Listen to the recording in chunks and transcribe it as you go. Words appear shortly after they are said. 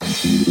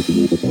You're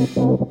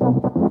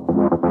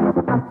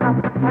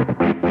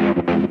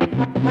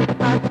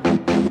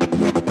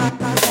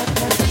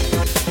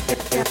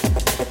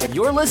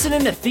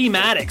listening to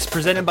Thematics,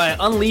 presented by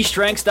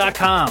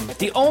UnleashStrengths.com,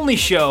 the only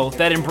show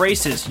that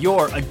embraces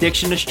your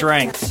addiction to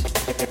strengths.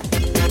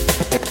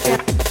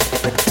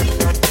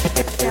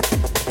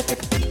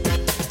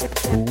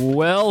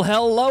 Well,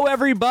 hello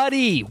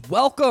everybody.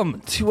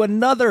 Welcome to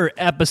another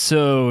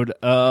episode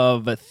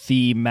of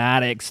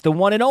Thematics, the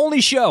one and only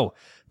show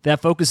that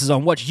focuses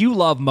on what you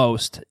love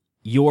most,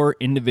 your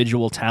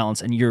individual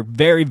talents and your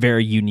very,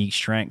 very unique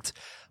strengths.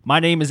 My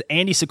name is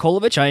Andy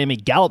Sokolovich. I am a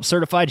Gallup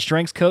certified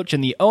strengths coach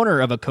and the owner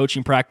of a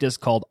coaching practice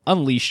called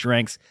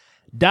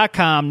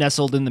UnleashStrengths.com,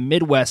 nestled in the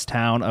Midwest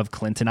town of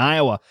Clinton,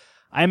 Iowa.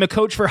 I am a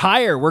coach for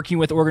hire, working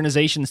with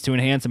organizations to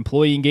enhance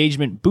employee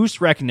engagement, boost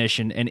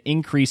recognition, and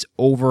increase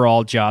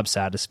overall job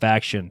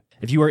satisfaction.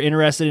 If you are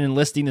interested in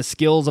enlisting the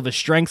skills of a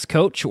strengths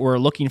coach or are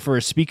looking for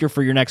a speaker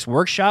for your next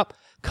workshop,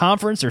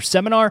 conference, or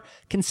seminar,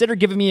 consider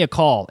giving me a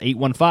call,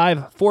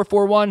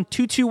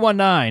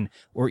 815-441-2219,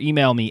 or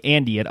email me,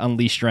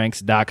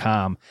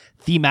 andy@unleashstrengths.com.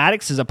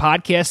 Thematics is a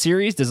podcast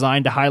series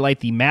designed to highlight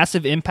the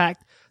massive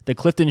impact the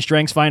Clifton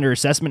StrengthsFinder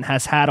assessment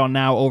has had on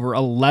now over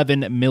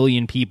 11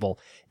 million people.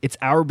 It's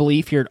our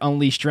belief here at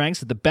Unleash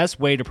Strengths that the best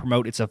way to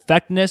promote its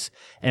effectiveness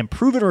and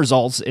proven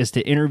results is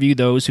to interview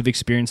those who've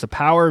experienced the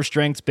power of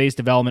strengths-based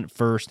development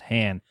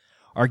firsthand.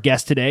 Our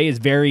guest today is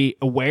very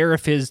aware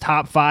of his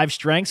top 5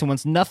 strengths and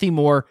wants nothing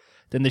more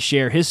than to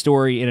share his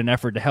story in an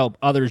effort to help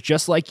others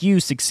just like you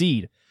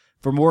succeed.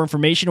 For more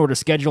information or to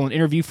schedule an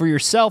interview for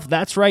yourself,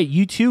 that's right,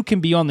 you too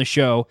can be on the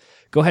show.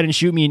 Go ahead and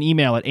shoot me an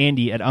email at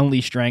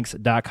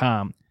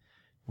andy@unleashstrengths.com.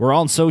 We're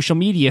on social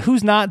media.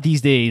 Who's not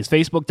these days?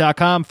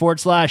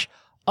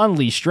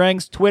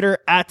 Facebook.com/UnleashStrengths, Twitter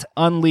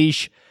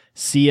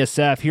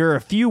 @UnleashCSF. Here are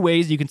a few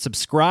ways you can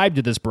subscribe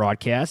to this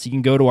broadcast. You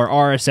can go to our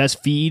RSS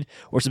feed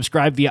or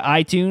subscribe via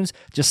iTunes,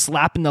 just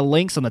slapping the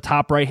links on the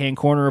top right-hand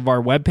corner of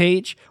our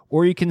webpage,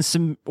 or you can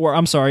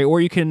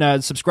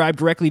subscribe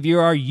directly via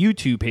our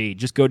YouTube page.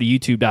 Just go to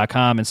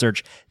youtube.com and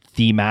search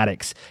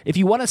Thematics. If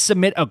you want to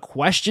submit a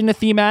question to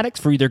Thematics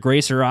for either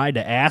Grace or I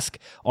to ask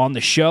on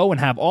the show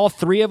and have all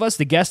three of us,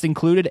 the guest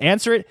included,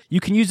 answer it, you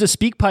can use the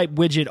SpeakPipe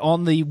widget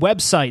on the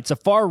website. It's a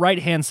far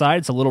right-hand side.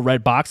 It's a little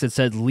red box that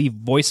says leave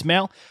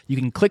voicemail. You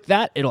can click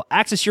that. It'll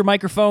access your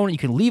microphone. You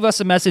can leave us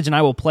a message, and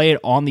I will play it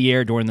on the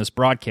air during this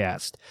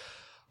broadcast.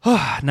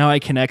 Now I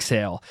can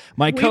exhale.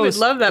 We would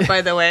love that,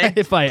 by the way.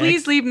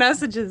 Please leave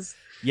messages.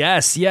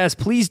 Yes,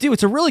 please do.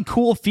 It's a really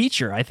cool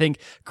feature. I think,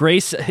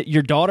 Grace,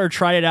 your daughter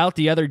tried it out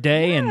the other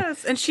day.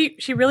 Yes, and she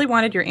really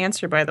wanted your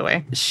answer, by the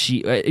way.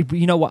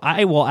 You know what?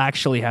 I will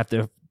actually have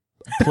to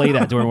play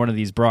that during one of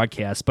these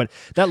broadcasts. But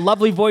that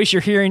lovely voice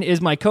you're hearing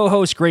is my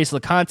co-host, Grace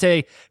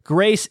LeConte.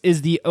 Grace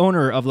is the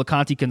owner of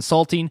LeConte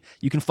Consulting.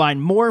 You can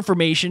find more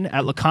information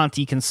at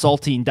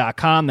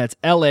leconteconsulting.com. That's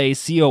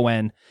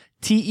LACONTE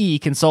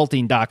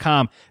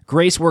consulting.com.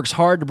 Grace works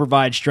hard to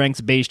provide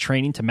strengths-based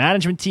training to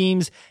management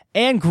teams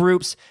and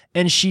groups,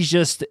 and she's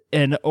just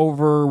an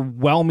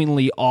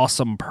overwhelmingly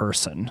awesome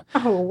person.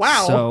 Oh,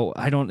 wow. So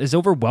is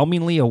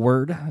overwhelmingly a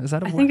word? Is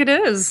that a word? I think it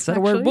is. Is that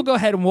a word? We'll go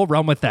ahead and we'll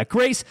run with that.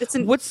 Grace, it's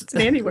an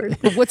handy word.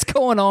 What's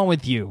going on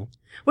with you?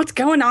 What's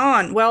going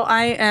on? Well,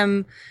 I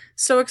am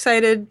so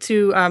excited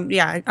to,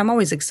 I'm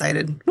always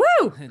excited.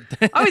 Woo!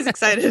 Always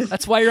excited.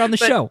 That's why you're on the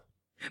show.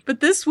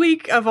 But this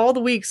week, of all the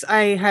weeks,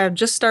 I have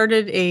just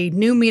started a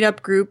new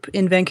meetup group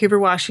in Vancouver,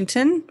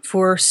 Washington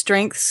for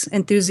strengths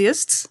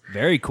enthusiasts.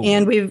 Very cool.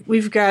 And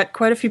we've got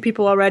quite a few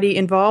people already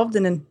involved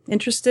and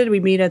interested. We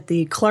meet at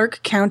the Clark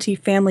County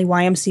Family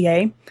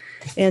YMCA.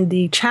 And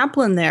the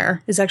chaplain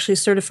there is actually a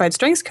certified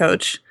strengths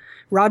coach,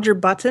 Roger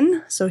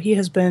Button. So he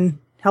has been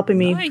helping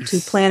me to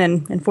plan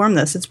and form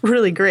this. It's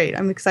really great.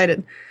 I'm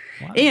excited.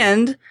 Wow.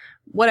 And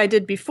what I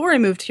did before I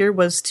moved here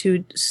was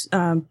to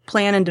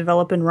plan and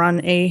develop and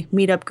run a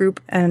meetup group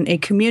and a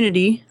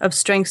community of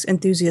strengths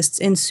enthusiasts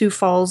in Sioux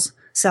Falls,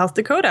 South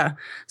Dakota.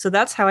 So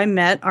that's how I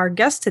met our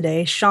guest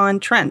today, Sean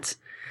Trent.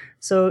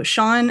 So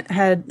Sean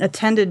had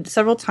attended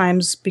several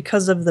times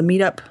because of the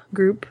meetup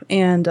group,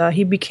 and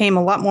he became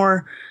a lot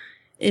more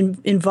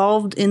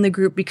involved in the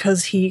group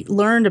because he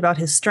learned about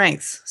his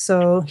strengths.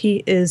 So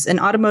he is an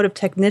automotive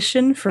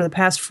technician for the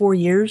past 4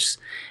 years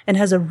and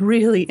has a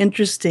really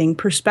interesting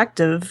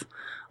perspective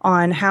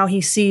on how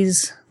he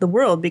sees the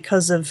world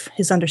because of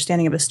his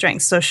understanding of his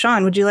strengths. So,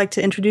 Sean, would you like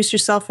to introduce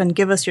yourself and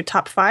give us your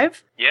top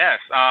 5? Yes,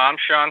 I'm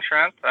Sean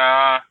Trent.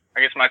 I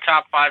guess my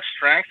top 5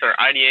 strengths are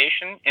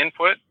ideation,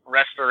 input,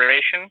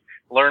 restoration,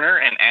 learner,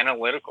 and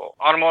analytical.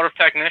 Automotive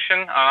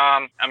technician.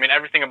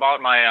 Everything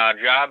about my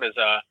job is,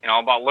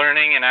 about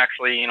learning and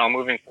actually,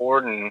 moving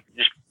forward and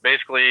just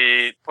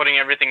basically putting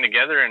everything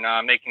together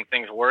and making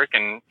things work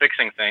and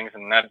fixing things,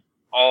 and that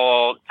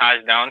all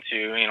ties down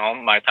to,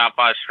 my top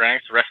 5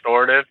 strengths: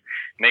 restorative,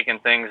 making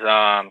things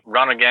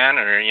run again,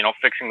 or,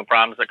 fixing the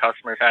problems that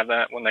customers have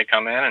that when they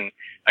come in. And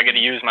I get to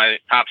use my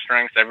top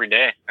strengths every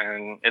day,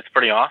 and it's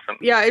pretty awesome.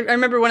 Yeah, I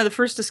remember one of the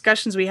first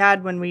discussions we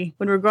had when we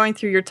were going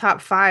through your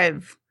top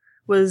 5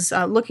 was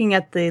looking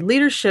at the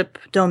leadership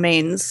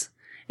domains,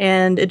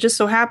 and it just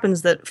so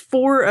happens that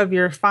 4 of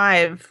your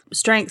 5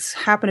 strengths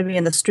happen to be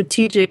in the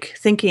strategic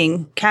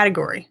thinking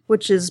category,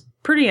 which is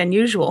pretty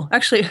unusual.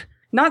 Actually,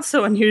 not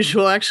so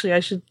unusual. Actually, I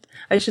should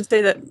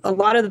say that a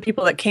lot of the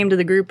people that came to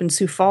the group in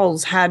Sioux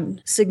Falls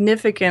had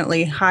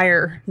significantly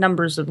higher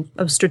numbers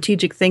of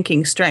strategic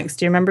thinking strengths.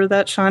 Do you remember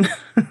that, Sean?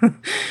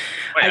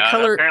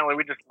 Apparently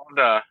we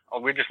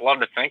just love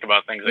to think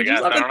about things. I guess.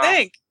 Just love to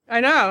think. I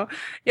know.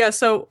 Yeah.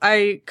 So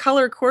I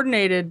color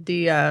coordinated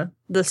the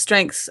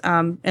strengths,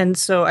 and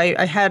so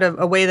I had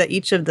a way that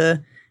each of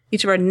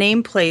our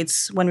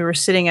nameplates when we were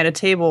sitting at a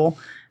table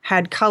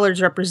had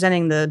colors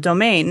representing the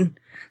domain.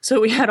 So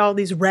we had all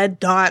these red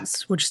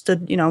dots, which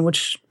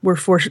were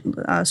for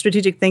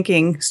strategic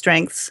thinking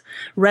strengths,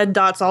 red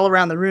dots all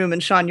around the room.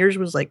 And Sean, yours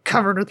was like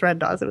covered with red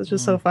dots. It was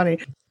just so funny.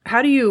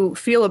 How do you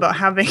feel about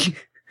having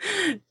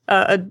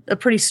a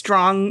pretty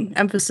strong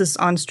emphasis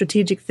on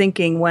strategic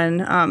thinking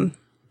when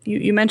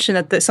you mentioned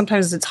that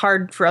sometimes it's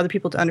hard for other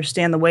people to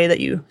understand the way that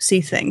you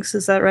see things?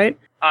 Is that right?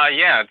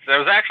 Yeah, it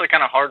was actually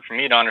kind of hard for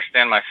me to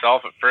understand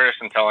myself at first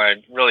until I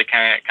really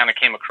kind of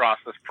came across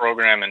this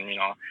program and,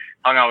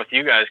 hung out with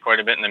you guys quite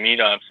a bit in the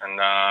meetups.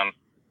 And I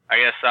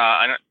guess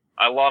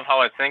I love how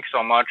I think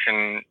so much.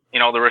 And,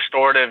 the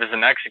restorative is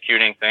an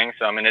executing thing.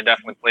 So, it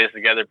definitely plays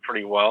together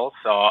pretty well.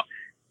 So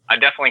I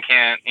definitely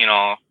can't,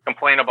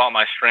 complain about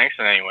my strengths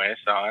in any way.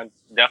 So I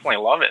definitely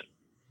love it.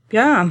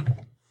 Yeah.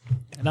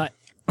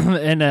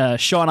 And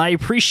Sean, I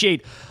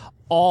appreciate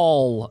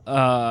all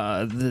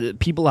the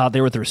people out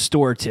there with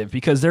restorative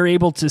because they're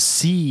able to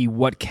see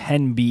what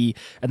can be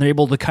and they're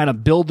able to kind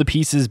of build the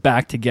pieces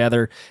back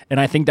together. And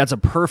I think that's a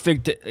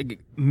perfect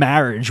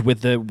marriage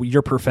with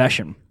your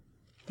profession.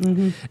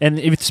 Mm-hmm.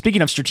 And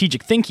speaking of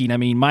strategic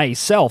thinking,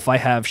 myself, I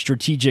have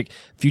strategic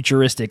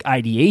futuristic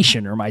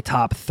ideation are my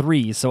top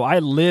 3. So I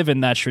live in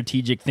that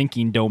strategic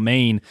thinking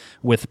domain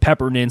with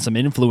peppered in some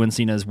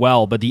influencing as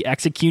well. But the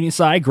executing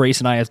side, Grace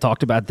and I have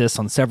talked about this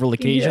on several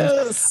occasions.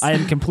 Yes. I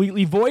am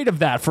completely void of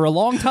that for a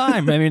long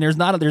time.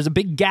 There's a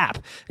big gap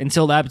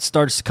until that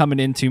starts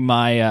coming into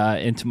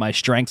my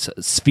strengths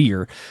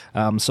sphere.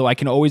 So I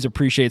can always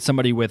appreciate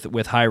somebody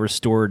with high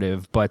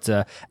restorative. But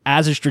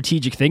as a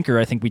strategic thinker,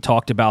 I think we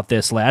talked about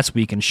this last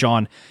week, and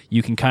Sean,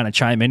 you can kind of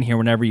chime in here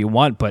whenever you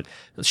want. But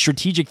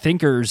strategic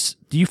thinkers,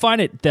 do you find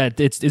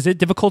is it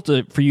difficult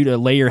for you to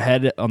lay your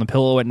head on the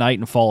pillow at night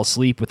and fall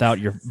asleep without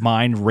your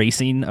mind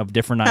racing of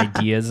different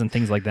ideas and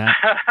things like that?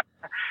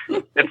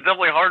 It's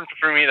definitely hard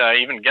for me to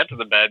even get to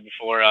the bed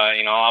before,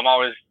 I'm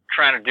always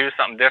trying to do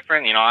something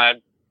different. I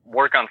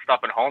work on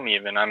stuff at home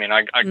even.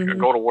 I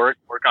go to work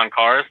on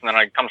cars, and then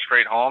I come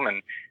straight home,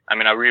 and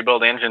I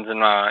rebuild engines in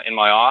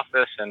my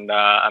office, and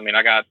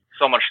I got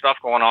so much stuff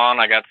going on.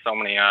 I got so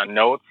many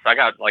notes. I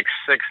got like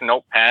 6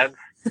 notepads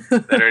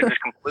that are just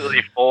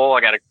completely full.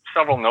 I got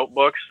several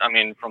notebooks.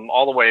 From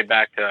all the way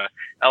back to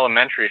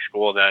elementary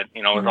school that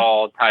is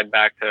all tied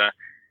back to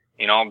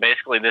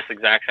basically this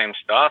exact same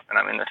stuff.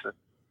 And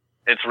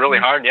it's really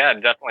hard,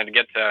 definitely to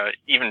get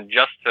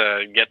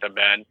to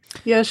bed.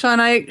 Yeah, Sean,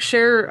 I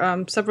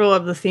share several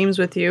of the themes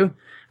with you,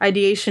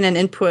 ideation and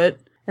input,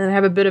 and I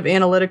have a bit of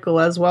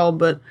analytical as well.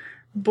 But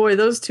boy,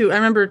 those two, I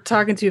remember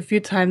talking to you a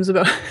few times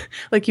about,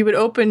 like, you would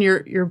open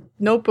your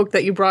notebook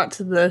that you brought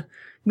to the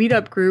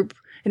meetup group,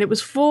 and it was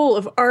full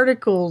of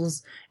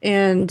articles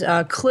and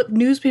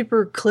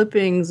newspaper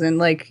clippings and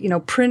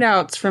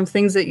printouts from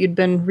things that you'd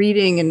been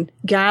reading and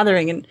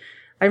gathering. And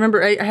I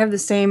remember I have the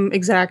same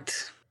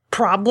exact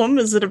problem.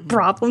 Is it a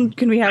problem?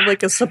 Can we have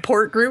like a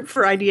support group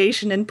for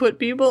ideation input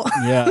people?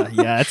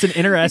 Yeah, it's an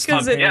interesting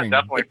pairing.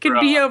 Definitely. It can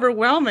be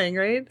overwhelming,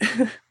 right?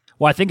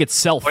 Well, I think it's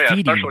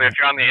self-feeding. Especially if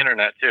you're on the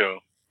internet too.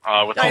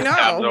 With all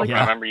tabs open.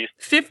 I remember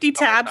 50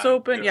 tabs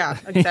open. Too. Yeah,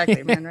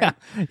 exactly, man. Right?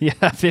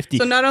 Yeah, 50.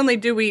 So not only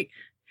do we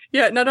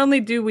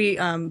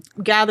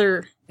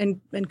gather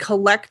and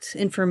collect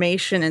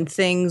information and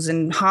things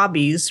and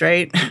hobbies,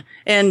 right?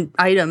 And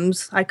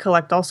items. I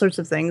collect all sorts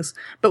of things,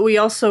 but we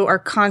also are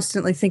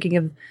constantly thinking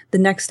of the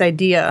next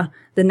idea,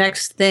 the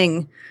next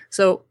thing.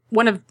 So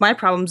one of my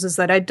problems is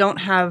that I don't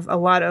have a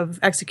lot of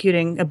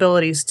executing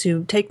abilities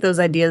to take those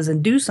ideas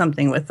and do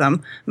something with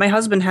them. My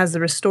husband has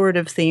the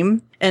restorative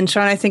theme. And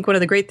Sean, I think one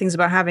of the great things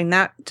about having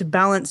that to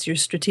balance your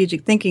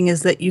strategic thinking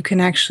is that you can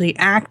actually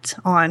act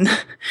on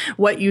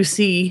what you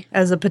see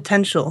as a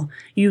potential.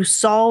 You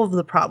solve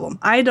the problem.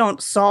 I don't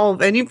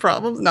solve any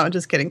problems. No,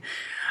 just kidding.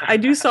 I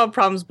do solve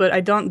problems, but I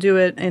don't do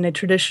it in a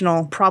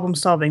traditional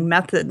problem-solving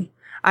method.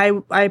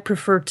 I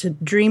prefer to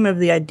dream of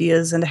the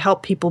ideas and to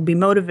help people be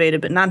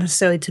motivated, but not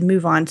necessarily to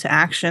move on to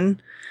action.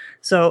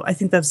 So I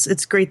think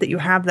it's great that you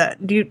have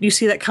that. Do you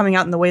see that coming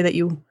out in the way that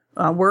you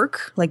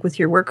work, like with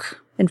your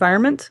work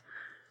environment?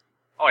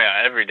 Oh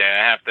yeah, every day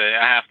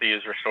I have to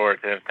use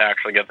restorative to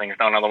actually get things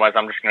done. Otherwise,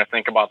 I'm just going to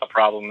think about the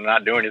problem and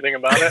not do anything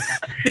about it.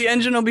 The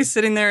engine will be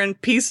sitting there in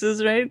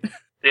pieces, right?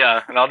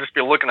 Yeah, and I'll just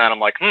be looking at them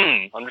like,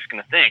 I'm just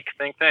going to think.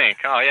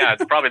 Oh yeah,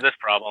 it's probably this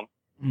problem.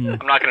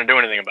 I'm not going to do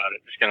anything about it.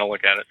 Just going to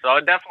look at it. So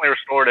definitely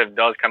restorative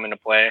does come into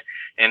play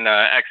in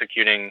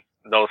executing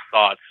those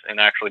thoughts and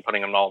actually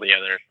putting them all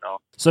together.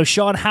 So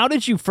Sean, how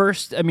did you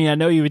first, I mean, I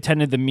know you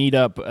attended the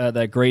meetup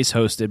that Grace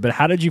hosted, but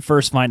how did you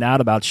first find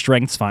out about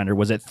StrengthsFinder?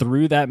 Was it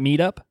through that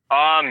meetup?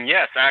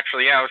 Yes,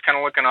 actually, yeah. I was kind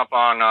of looking up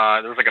on,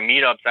 there was like a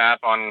meetups app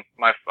on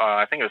my,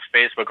 I think it was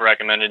Facebook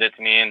recommended it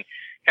to me, and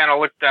kind of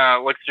looked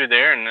through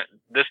there, and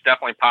this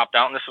definitely popped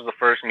out. And this was the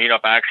first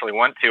meetup I actually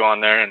went to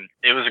on there, and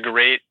it was a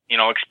great,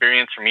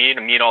 experience for me to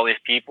meet all these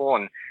people.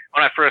 And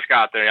when I first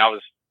got there, I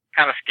was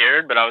kind of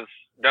scared, but I was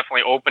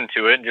definitely open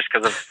to it just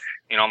because of,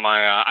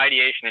 my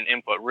ideation and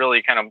input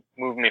really kind of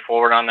moved me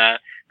forward on that.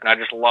 And I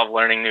just love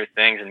learning new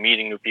things and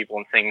meeting new people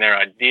and seeing their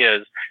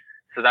ideas.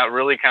 So that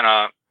really kind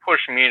of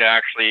pushed me to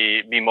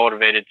actually be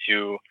motivated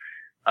to,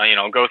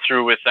 go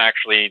through with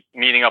actually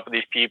meeting up with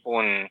these people,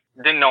 and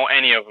didn't know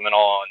any of them at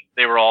all. And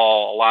they were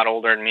all a lot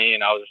older than me,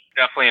 and I was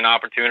definitely an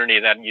opportunity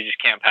that you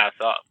just can't pass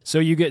up. So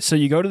you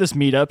go to this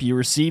meetup, you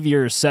receive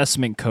your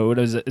assessment code.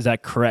 Is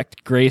that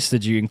correct, Grace?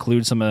 Did you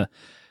include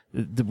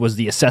was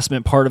the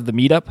assessment part of the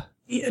meetup?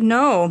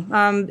 No,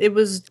 it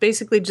was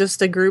basically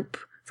just a group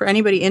for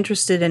anybody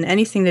interested in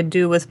anything to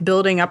do with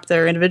building up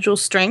their individual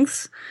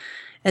strengths.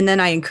 And then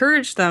I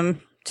encouraged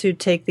them to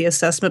take the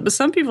assessment, but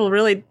some people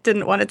really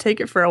didn't want to take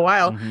it for a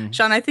while. Mm-hmm.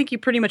 Sean, I think you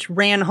pretty much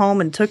ran home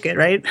and took it,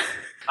 right?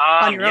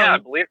 On your own. I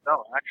believe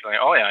so, actually.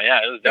 Oh, yeah.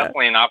 It was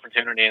definitely an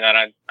opportunity that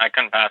I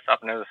couldn't pass up,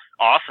 and it was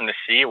awesome to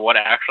see what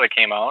actually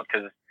came out,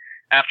 because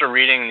after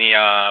reading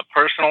the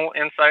personal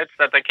insights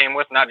that they came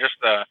with, not just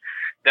the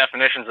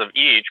definitions of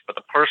each, but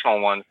the personal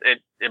ones,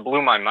 it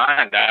blew my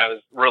mind. I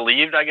was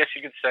relieved, I guess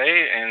you could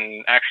say,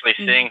 and actually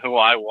seeing who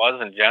I was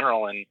in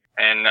general and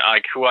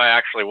like who I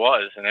actually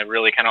was. And it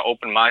really kind of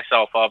opened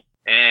myself up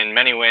in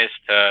many ways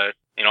to,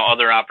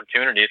 other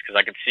opportunities, because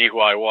I could see who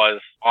I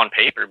was on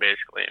paper,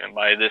 basically. And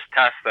by this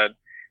test, that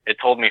it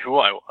told me who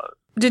I was.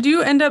 Did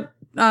you end up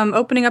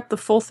opening up the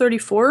full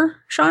 34,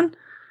 Sean?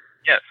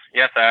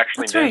 Yes, I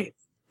actually did. Right.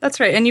 That's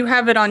right. And you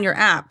have it on your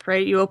app,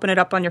 right? You open it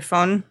up on your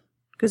phone?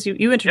 Because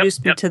you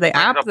introduced me to the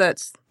app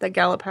that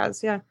Gallup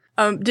has, yeah.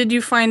 Did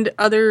you find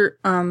other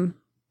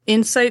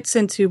insights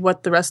into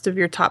what the rest of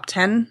your top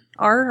 10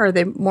 are? Are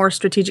they more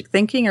strategic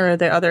thinking, or are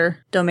there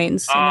other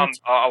domains? A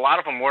lot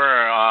of them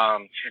were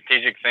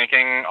strategic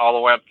thinking, all the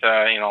way up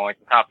to, like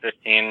the top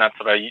 15. That's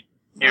what I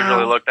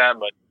usually looked at.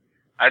 But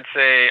I'd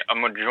say a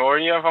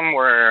majority of them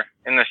were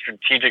in the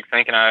strategic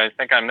thinking. I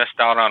think I missed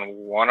out on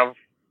one of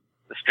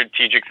the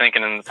strategic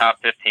thinking in the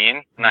top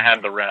 15, and I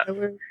had the rest.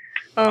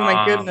 Oh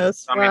my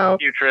goodness! Wow.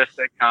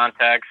 Futuristic,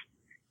 context,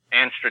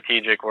 and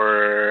strategic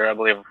were, I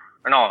believe,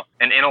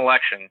 an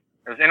intellection.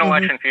 It was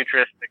intellection,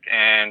 futuristic,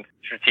 and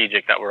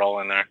strategic that were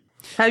all in there.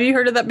 Have you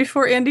heard of that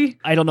before, Andy?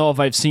 I don't know if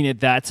I've seen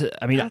it.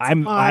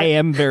 I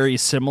am very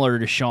similar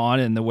to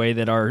Sean in the way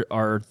that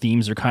our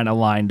themes are kind of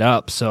lined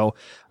up. So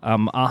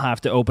I'll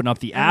have to open up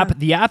the app.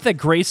 The app that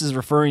Grace is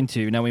referring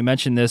to. Now, we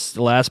mentioned this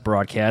the last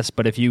broadcast,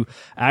 but if you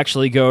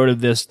actually go to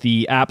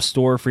the app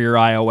store for your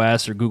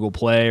iOS or Google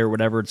Play or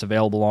whatever it's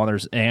available on,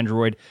 there's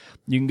Android,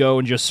 you can go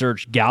and just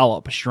search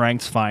Gallup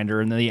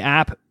StrengthsFinder, and then the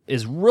app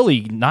is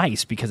really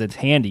nice because it's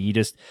handy.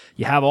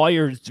 You have all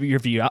your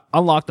if you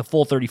unlock the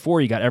full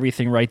 34, you got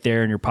everything right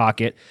there in your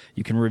pocket.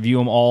 You can review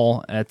them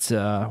all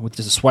with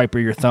just a swipe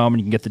of your thumb, and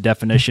you can get the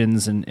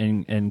definitions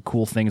and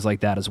cool things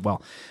like that as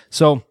well.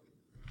 So,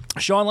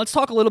 Sean, let's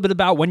talk a little bit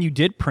about when you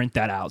did print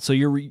that out. So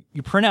you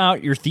print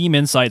out your Theme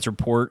Insights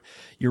report,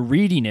 you're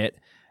reading it,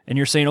 and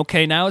you're saying,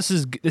 okay, now this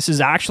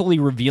is actually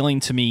revealing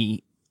to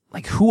me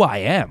like who I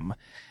am.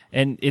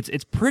 And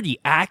it's pretty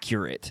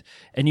accurate,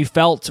 and you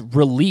felt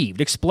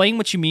relieved. Explain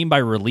what you mean by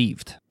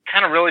relieved.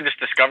 Kind of really just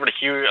discovered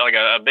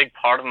a big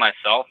part of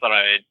myself that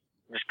I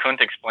just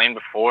couldn't explain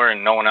before,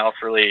 and no one else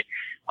really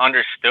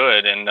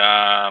understood. And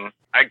I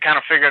kind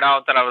of figured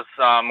out that I was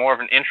more of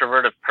an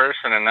introverted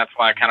person, and that's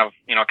why I kind of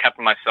kept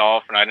to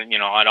myself. And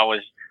I'd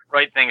always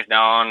write things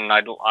down, and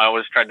I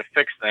always tried to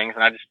fix things,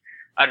 and I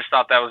just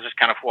thought that was just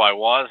kind of who I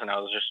was, and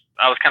I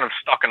was kind of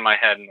stuck in my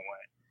head in a way.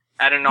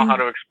 I didn't know how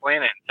to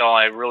explain it until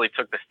I really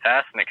took this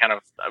test, and it kind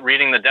of,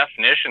 reading the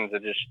definitions,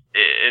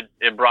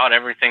 it brought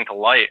everything to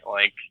light.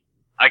 Like,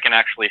 I can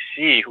actually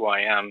see who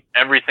I am.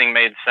 Everything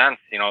made sense,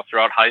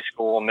 throughout high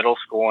school, middle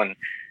school, and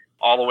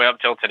all the way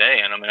up till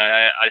today. And I mean,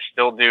 I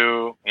still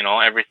do,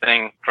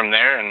 everything from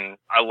there, and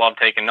I love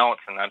taking notes,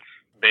 and that's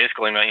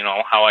basically,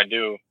 how I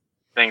do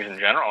things in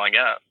general, I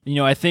guess.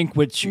 I think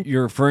what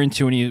you're referring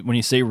to when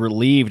you say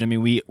relieved, I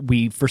mean,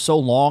 we for so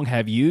long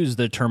have used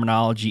the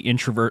terminology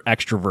introvert,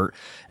 extrovert,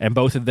 and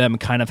both of them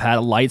kind of had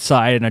a light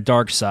side and a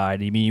dark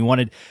side. I mean, you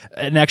wanted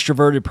an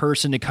extroverted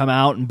person to come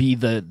out and be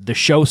the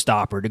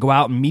showstopper, to go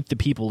out and meet the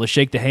people, to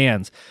shake the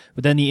hands.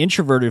 But then the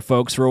introverted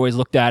folks were always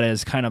looked at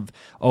as kind of,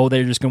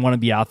 they're just going to want to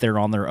be out there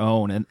on their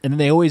own. And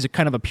they always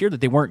kind of appeared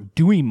that they weren't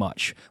doing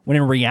much, when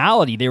in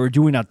reality, they were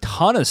doing a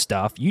ton of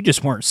stuff. You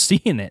just weren't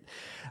seeing it.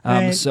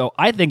 Right. So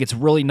I think it's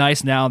really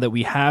nice now that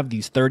we have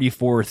these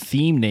 34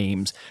 theme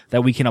names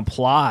that we can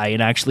apply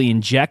and actually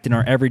inject in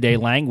our everyday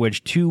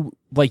language to,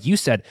 like you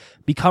said,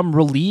 become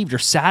relieved or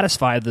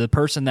satisfied with the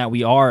person that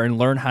we are and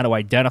learn how to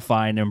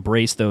identify and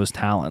embrace those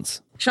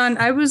talents. Sean,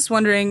 I was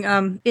wondering,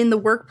 in the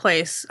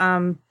workplace,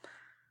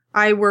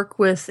 I work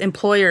with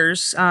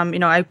employers.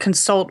 I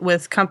consult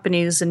with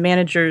companies and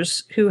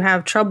managers who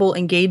have trouble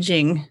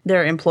engaging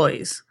their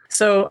employees.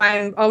 So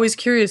I'm always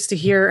curious to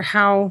hear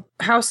how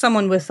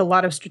someone with a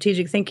lot of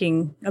strategic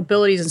thinking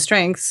abilities and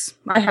strengths,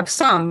 I have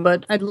some,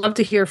 but I'd love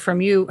to hear from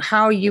you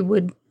how you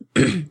would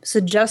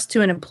suggest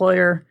to an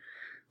employer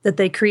that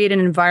they create an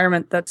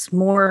environment that's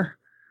more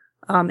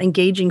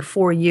engaging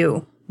for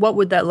you. What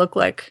would that look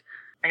like?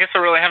 I guess I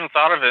really haven't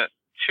thought of it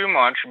too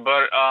much,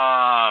 but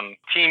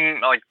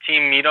team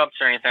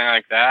meetups or anything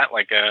like that,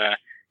 like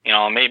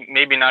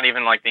maybe not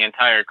even like the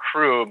entire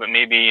crew, but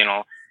maybe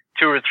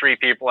 2 or 3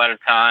 people at a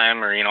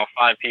time, or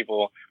 5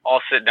 people all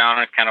sit down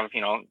and kind of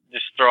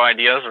just throw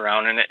ideas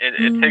around, and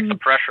it takes the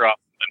pressure off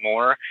a bit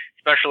more.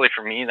 Especially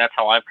for me, that's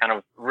how I've kind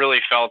of really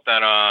felt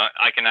that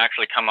I can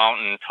actually come out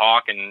and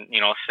talk and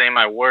say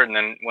my word, and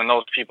then when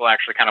those people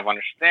actually kind of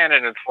understand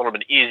it, it's a little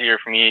bit easier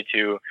for me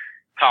to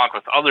talk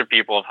with other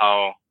people of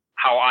how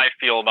I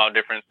feel about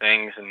different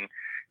things and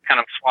kind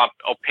of swap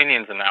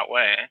opinions in that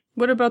way.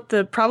 What about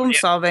the problem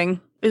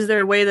solving? Is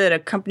there a way that a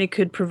company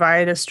could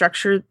provide a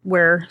structure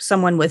where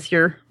someone with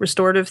your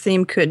restorative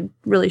theme could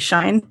really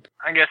shine?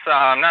 I guess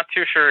I'm not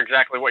too sure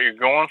exactly what you're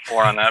going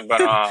for on that,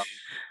 but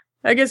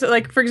I guess,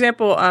 like, for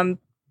example,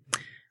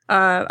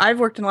 I've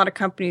worked in a lot of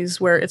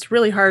companies where it's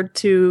really hard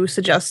to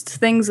suggest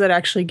things that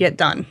actually get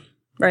done,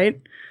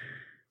 right?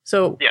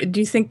 So do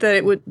you think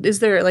that is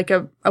there like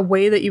a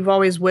way that you've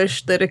always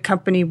wished that a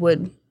company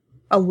would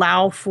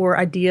allow for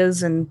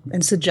ideas and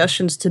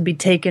suggestions to be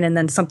taken and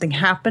then something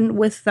happen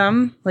with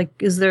them? Like,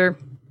 is there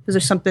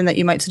something that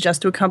you might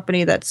suggest to a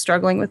company that's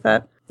struggling with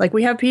that? Like,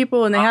 we have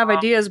people and they have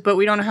ideas, but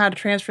we don't know how to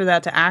transfer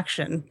that to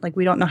action. Like,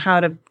 we don't know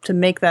how to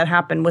make that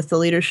happen with the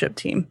leadership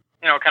team.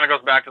 It kind of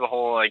goes back to the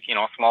whole,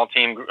 small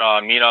team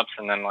meetups,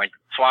 and then,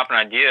 swapping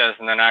ideas,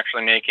 and then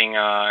actually making,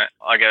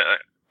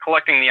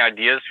 collecting the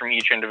ideas from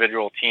each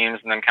individual teams,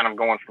 and then kind of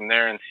going from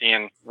there and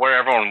seeing where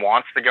everyone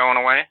wants to go in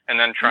a way, and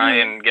then try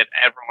and get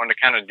everyone to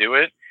kind of do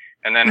it,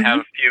 and then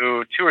have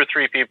 2 or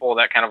 3 people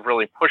that kind of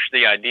really push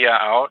the idea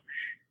out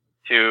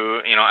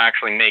to,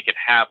 actually make it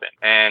happen.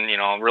 And,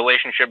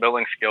 relationship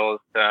building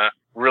skills to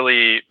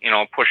really,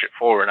 push it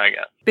forward, I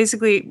guess.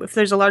 Basically, if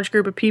there's a large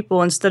group of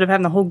people, instead of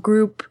having the whole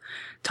group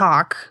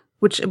talk,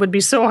 which it would be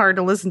so hard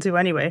to listen to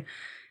anyway,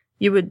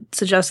 you would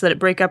suggest that it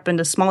break up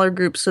into smaller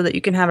groups so that you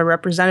can have a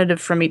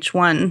representative from each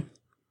one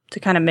to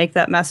kind of make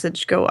that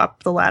message go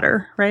up the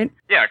ladder, right?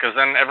 Yeah, because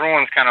then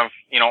everyone's kind of,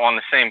 on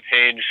the same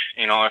page,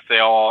 if they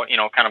all,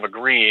 kind of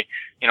agree,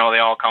 they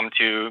all come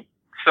to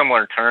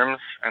similar terms,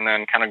 and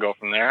then kind of go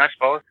from there, I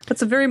suppose.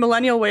 That's a very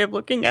millennial way of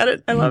looking at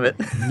it. I love it.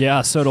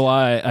 Yeah, so do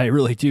I. I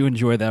really do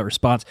enjoy that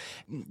response.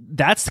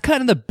 That's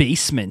kind of the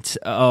basement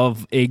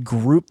of a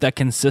group that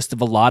consists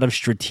of a lot of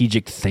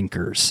strategic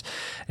thinkers.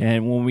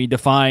 And when we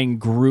define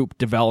group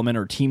development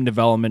or team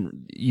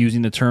development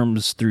using the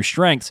terms through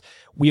strengths,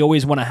 we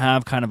always want to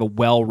have kind of a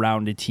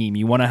well-rounded team.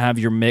 You want to have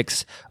your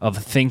mix of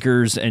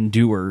thinkers and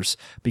doers,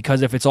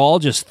 because if it's all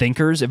just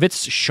thinkers, if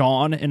it's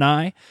Sean and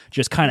I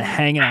just kind of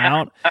hanging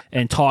out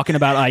and talking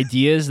about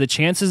ideas, the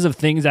chances of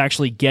things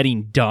actually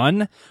getting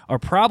done are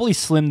probably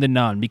slim to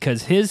none,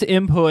 because his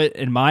input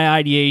and my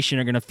ideation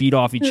are going to feed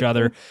off each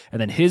other, and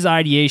then his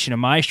ideation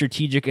and my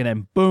strategic, and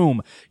then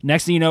boom,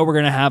 next thing you know, we're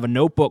going to have a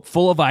notebook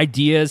full of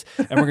ideas,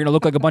 and we're going to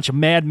look like a bunch of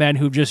madmen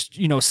who just,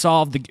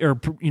 solved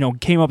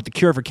came up with the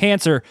cure for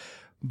cancer.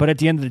 But at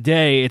the end of the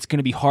day, it's going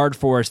to be hard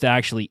for us to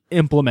actually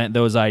implement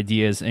those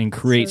ideas and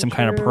create some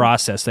kind of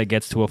process that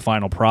gets to a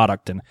final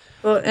product. And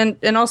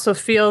also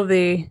feel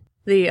the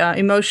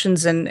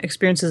emotions and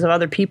experiences of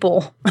other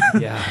people.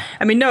 Yeah.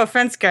 I mean, no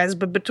offense, guys,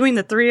 but between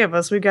the 3 of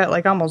us, we've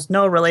got almost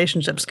no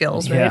relationship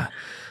skills, right?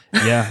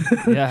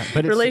 Yeah.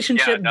 But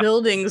relationship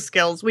building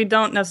skills. We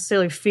don't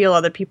necessarily feel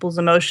other people's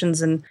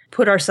emotions and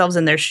put ourselves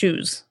in their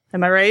shoes.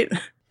 Am I right?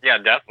 Yeah,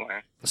 definitely.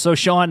 So,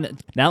 Sean,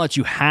 now that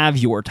you have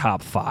your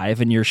top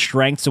 5 and you're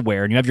strengths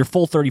aware, and you have your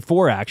full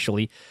 34,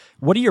 actually,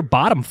 what are your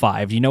bottom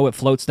 5? Do you know what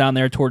floats down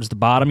there towards the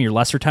bottom, your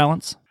lesser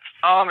talents?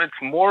 It's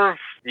more of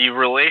the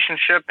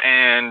relationship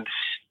and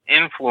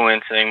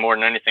influencing more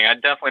than anything. I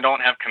definitely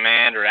don't have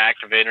command or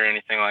activate or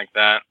anything like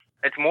that.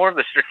 It's more of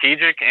the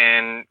strategic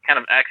and kind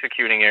of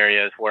executing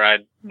areas where I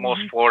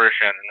most flourish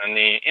in. And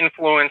the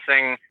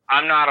influencing,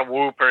 I'm not a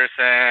woo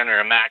person or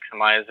a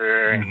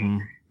maximizer.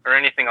 And or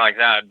anything like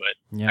that,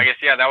 but I guess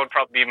that would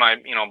probably be my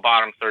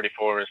bottom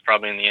 34 is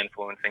probably in the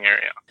influencing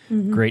area.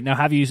 Great. Now,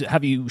 have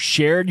you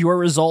shared your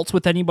results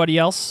with anybody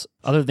else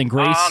other than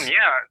Grace?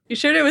 You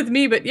shared it with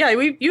me, but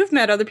you've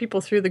met other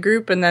people through the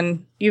group, and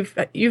then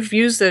you've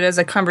used it as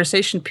a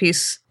conversation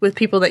piece with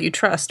people that you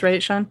trust,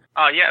 right, Sean?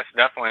 Yes,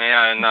 definitely.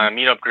 Yeah, in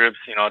meetup groups,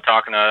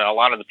 talking to a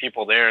lot of the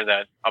people there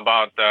that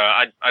about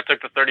I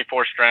took the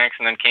 34 strengths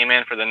and then came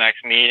in for the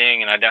next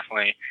meeting, and I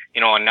definitely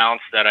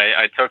announced that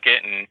I took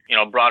it and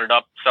brought it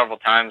up several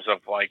times of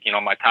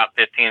my top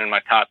 15 and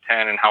my top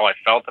 10 and how I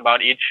felt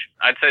about each.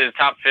 I'd say the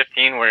top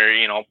 15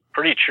 were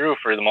pretty true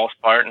for the most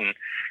part, and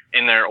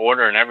in their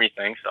order and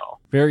everything. So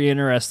very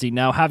interesting.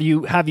 Now, have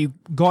you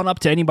gone up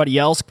to anybody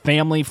else,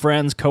 family,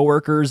 friends,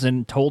 coworkers,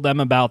 and told them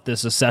about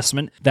this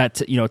assessment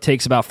that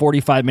takes about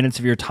 45 minutes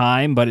of your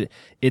time, but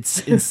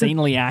it's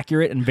insanely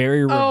accurate and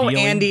very revealing? Oh,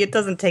 Andy, it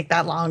doesn't take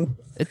that long.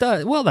 It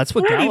does. Well, that's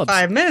what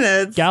 45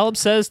 minutes. Gallup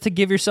says to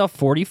give yourself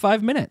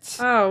 45 minutes.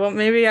 Oh, well,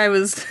 maybe I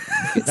was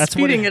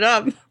speeding it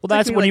up. Well,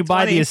 that's when you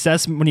buy 20. the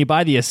assessment. When you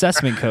buy the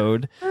assessment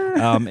code,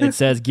 it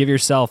says give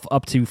yourself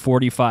up to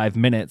 45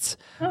 minutes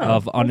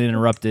of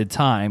uninterrupted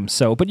time.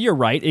 So, but you're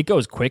right. It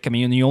goes quick. I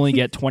mean, you only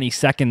get 20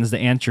 seconds to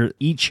answer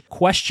each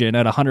question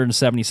at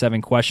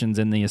 177 questions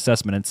in the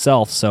assessment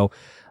itself. So,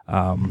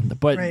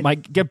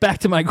 get back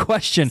to my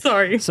question.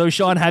 Sorry. So,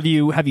 Sean, have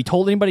you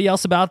told anybody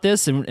else about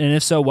this? And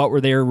if so, what were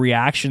their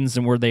reactions,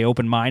 and were they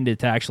open-minded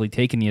to actually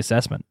taking the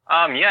assessment?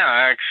 Yeah,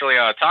 I actually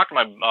talked to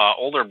my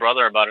older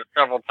brother about it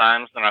several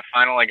times, and I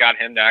finally got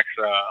him to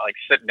actually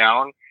sit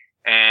down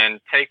and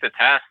take the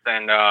test.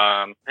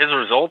 And his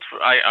results,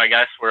 I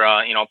guess, were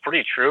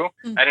pretty true.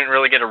 I didn't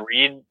really get to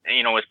read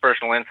his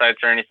personal insights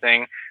or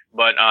anything.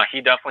 But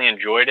he definitely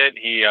enjoyed it.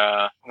 He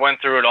went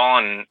through it all,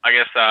 and I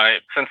guess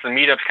since the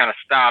meetups kind of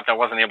stopped, I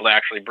wasn't able to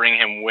actually bring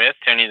him with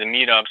to any of the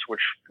meetups, which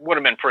would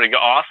have been pretty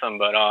awesome.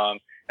 But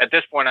at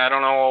this point, I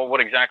don't know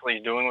what exactly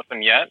he's doing with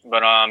them yet.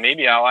 But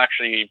maybe I'll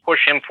actually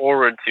push him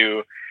forward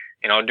to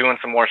doing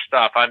some more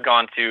stuff. I've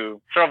gone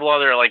to several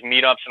other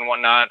meetups and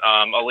whatnot,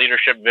 a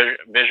leadership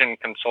vision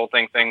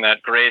consulting thing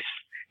that Grace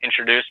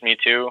introduced me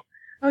to.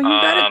 Oh, you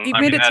got it. You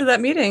made it to that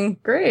meeting.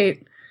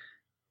 Great.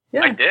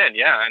 Yeah. I did,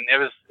 yeah,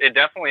 and it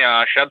definitely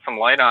shed some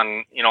light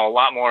on a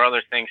lot more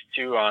other things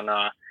too, on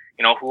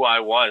who I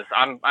was.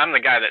 I'm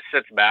the guy that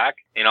sits back,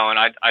 and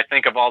I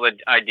think of all the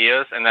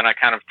ideas, and then I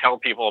kind of tell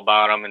people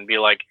about them and be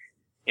like,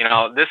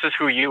 this is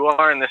who you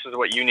are, and this is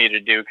what you need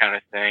to do, kind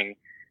of thing.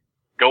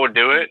 Go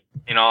do it.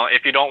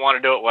 If you don't want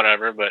to do it,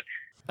 whatever. But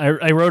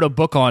I wrote a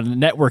book on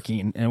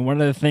networking, and one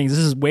of the things,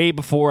 this is way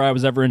before I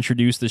was ever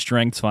introduced to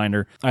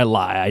StrengthsFinder. I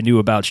lie. I knew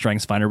about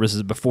StrengthsFinder. This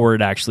is before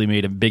it actually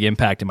made a big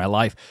impact in my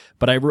life.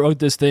 But I wrote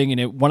this thing,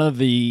 and one of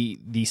the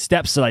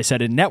steps that I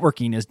said in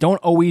networking is don't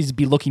always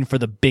be looking for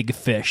the big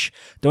fish.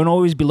 Don't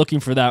always be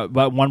looking for that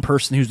one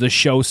person who's the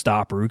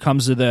showstopper, who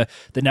comes to the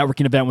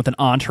networking event with an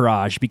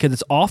entourage, because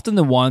it's often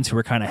the ones who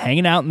are kind of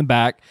hanging out in the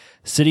back,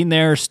 sitting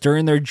there,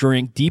 stirring their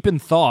drink, deep in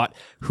thought,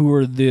 who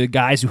are the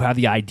guys who have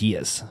the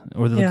ideas,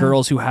 or the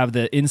girls who have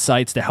the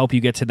insights to help you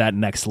get to that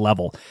next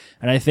level.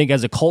 And I think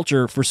as a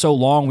culture, for so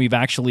long, we've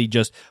actually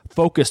just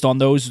focused on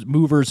those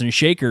movers and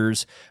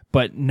shakers.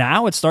 But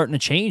now it's starting to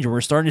change, and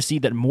we're starting to see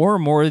that more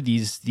and more of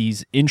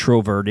these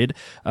introverted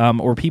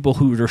or people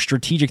who are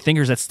strategic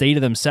thinkers that stay to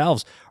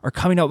themselves are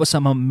coming up with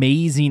some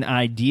amazing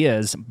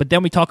ideas. But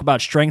then we talk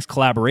about strengths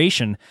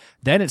collaboration.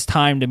 Then it's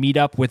time to meet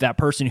up with that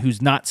person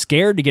who's not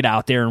scared to get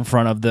out there in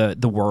front of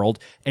the world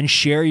and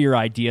share your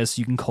ideas so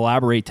you can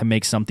collaborate to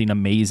make something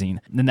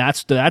amazing. And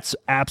that's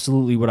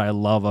absolutely what I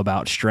love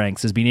about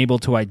strengths, is being able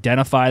to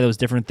identify those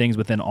different things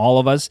within all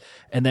of us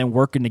and then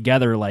working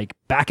together. Like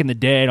back in the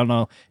day, I don't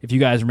know if you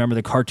guys remember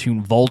the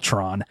cartoon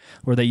Voltron,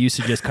 where they used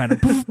to just kind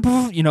of poof,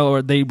 poof,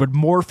 or they would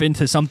morph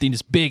into something,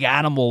 this big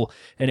animal,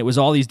 and it was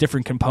all these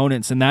different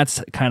components. And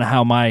that's kind of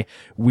how my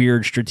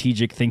weird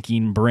strategic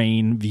thinking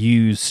brain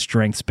views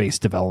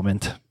strengths-based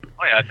development.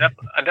 Oh yeah,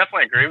 I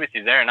definitely agree with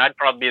you there. And I'd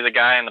probably be the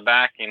guy in the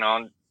back,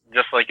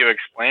 just like you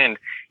explained,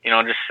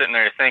 just sitting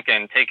there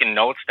thinking, taking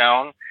notes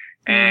down,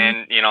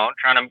 and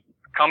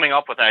coming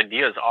up with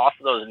ideas off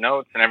of those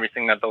notes and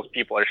everything that those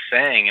people are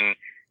saying, and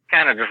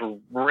kind of just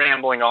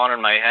rambling on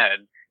in my head.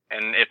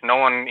 And if no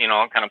one,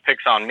 kind of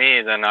picks on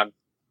me, then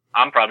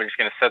I'm probably just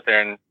going to sit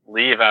there and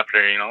leave after,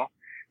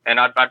 and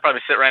I'd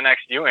probably sit right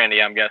next to you,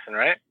 Andy, I'm guessing,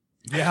 right?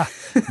 Yeah.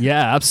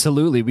 Yeah,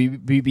 absolutely.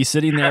 We'd be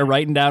sitting there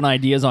writing down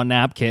ideas on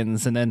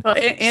napkins, and then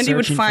Andy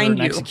would find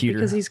you executor,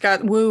 because he's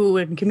got woo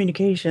and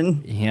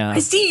communication. Yeah. I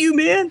see you,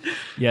 man.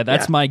 Yeah,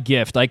 that's my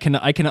gift. I can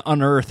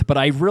unearth, but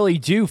I really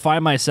do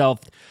find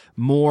myself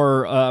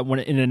more when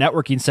in a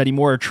networking setting,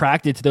 more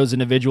attracted to those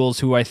individuals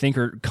who I think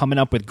are coming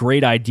up with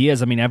great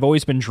ideas. I mean, I've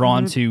always been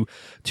drawn to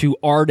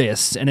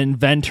artists and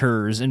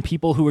inventors and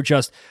people who are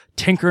just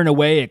tinkering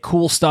away at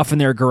cool stuff in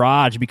their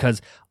garage,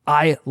 because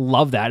I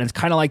love that. And it's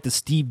kind of like the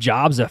Steve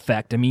Jobs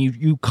effect. I mean,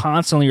 you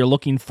constantly are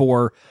looking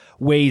for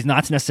ways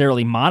not to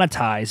necessarily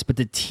monetize, but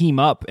to team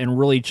up and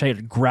really try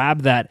to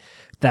grab that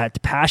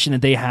passion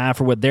that they have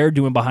for what they're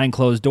doing behind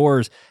closed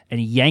doors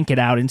and yank it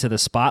out into the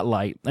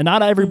spotlight. And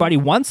not everybody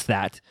wants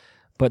that,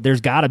 but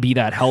there's got to be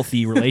that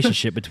healthy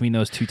relationship between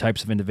those two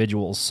types of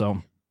individuals.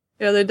 So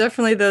yeah, they're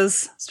definitely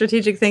those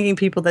strategic thinking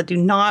people that do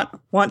not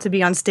want to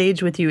be on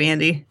stage with you,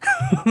 Andy.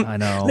 I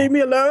know. Leave me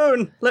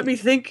alone. Let me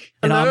think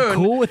alone. And I'm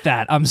cool with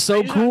that. I'm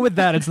so cool with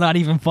that. It's not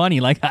even funny.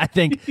 Like, I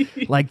think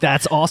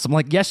that's awesome.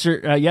 Like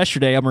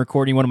yesterday, I'm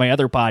recording one of my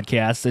other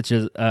podcasts, which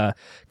is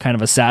kind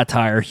of a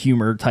satire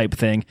humor type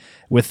thing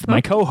with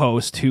my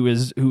co-host who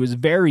is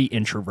very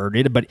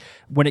introverted. But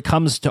when it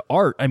comes to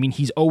art, I mean,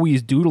 he's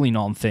always doodling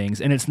on things,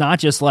 and it's not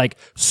just like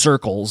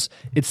circles.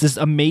 It's this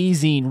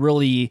amazing,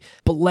 really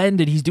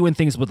blended. He's doing doing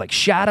things with like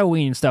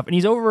shadowing and stuff. And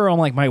he's over on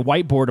like my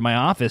whiteboard in my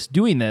office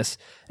doing this,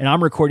 and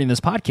I'm recording this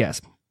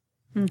podcast.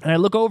 And I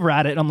look over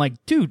at it and I'm like,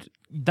 dude,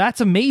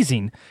 that's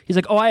amazing. He's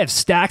like, oh, I have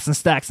stacks and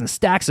stacks and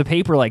stacks of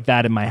paper like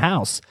that in my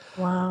house.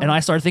 Wow. And I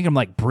started thinking, I'm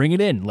like, bring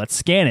it in. Let's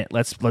scan it.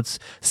 Let's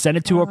send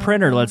it to a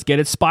printer. Let's get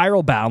it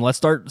spiral bound. Let's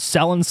start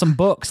selling some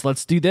books.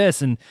 Let's do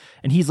this. And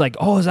he's like,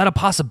 oh, is that a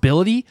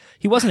possibility?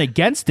 He wasn't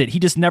against it. He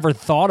just never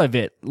thought of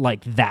it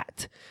like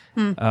that.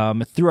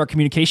 Through our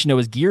communication, though,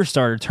 his gears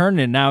started turning,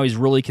 and now he's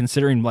really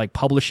considering like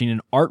publishing an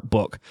art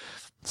book.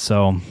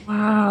 So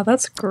wow,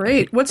 that's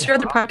great. What's your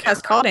other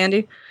podcast called,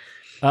 Andy?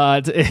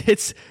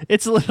 It's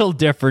a little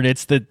different.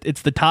 It's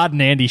the Todd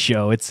and Andy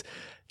show. It's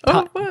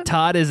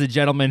Todd is a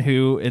gentleman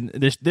who, and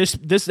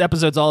this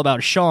episode's all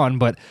about Sean,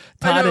 but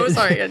Todd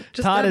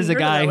Todd is a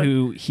guy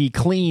who he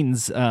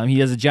cleans. He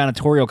has a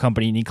janitorial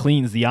company, and he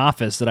cleans the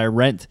office that I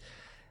rent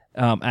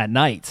at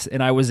night.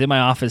 And I was in my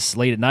office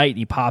late at night, and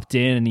he popped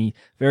in, and he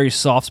very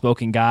soft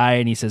spoken guy,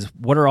 and he says,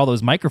 "What are all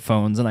those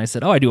microphones?" And I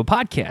said, "Oh, I do a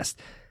podcast."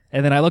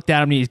 And then I looked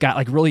at him and he's got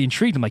like really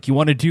intrigued. I'm like, you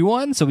want to do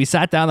one? So we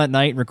sat down that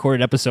night and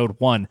recorded episode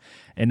 1.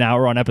 And now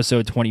we're on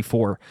episode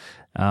 24.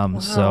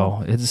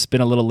 So it's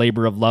been a little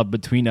labor of love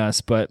between us.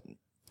 But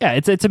yeah,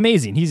 it's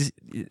amazing. He's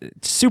a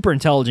super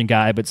intelligent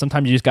guy, but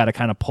sometimes you just got to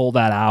kind of pull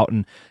that out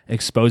and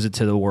expose it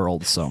to the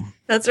world. So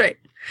that's right.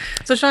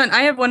 So Sean,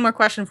 I have one more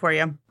question for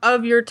you.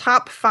 Of your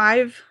top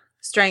 5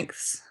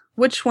 strengths,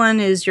 which one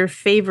is your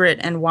favorite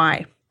and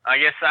why? I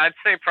guess I'd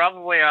say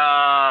probably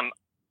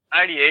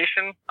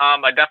ideation.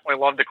 I definitely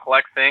love to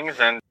collect things,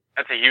 and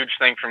that's a huge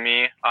thing for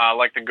me. I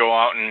like to go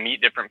out and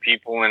meet different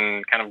people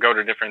and kind of go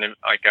to different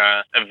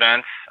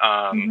events,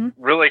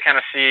 really kind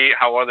of see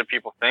how other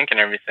people think and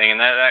everything. And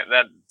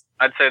that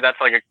I'd say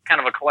that's like a kind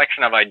of a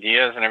collection of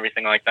ideas and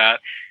everything like that.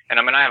 And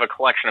I mean, I have a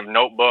collection of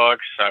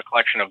notebooks, a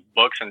collection of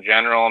books in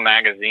general,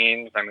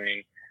 magazines. I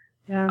mean,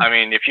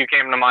 if you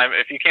came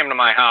to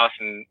my house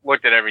and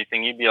looked at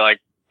everything, you'd be like,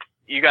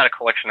 you got a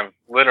collection of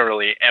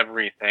literally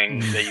everything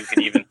that you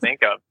could even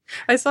think of.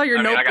 I saw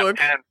your notebook.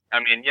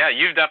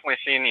 You've definitely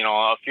seen,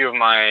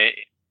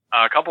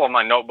 a couple of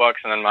my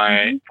notebooks, and then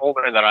my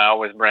folder that I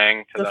always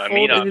bring to the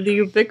meetup. The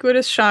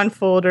ubiquitous Sean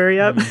folder.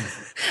 Yep.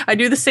 I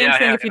do the same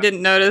thing if you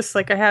didn't notice.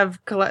 Like I have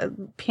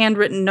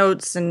handwritten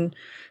notes and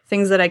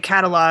things that I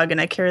catalog,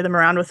 and I carry them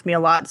around with me a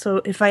lot.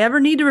 So if I ever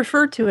need to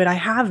refer to it, I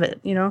have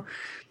it,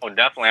 Oh,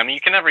 definitely. I mean,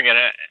 you can never get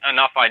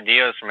enough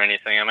ideas from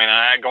anything. I mean,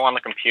 I go on the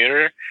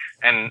computer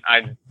and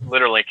I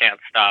literally can't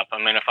stop. I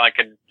mean, if I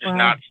could just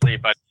not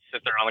sleep, I'd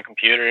sit there on the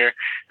computer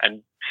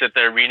and sit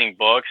there reading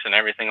books and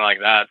everything like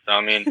that. So,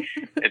 I mean,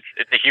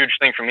 it's a huge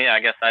thing for me.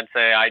 I guess I'd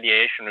say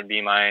ideation would be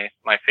my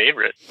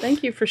favorite.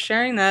 Thank you for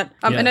sharing that.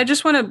 And I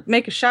just want to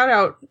make a shout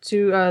out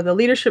to the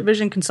Leadership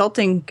Vision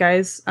Consulting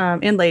guys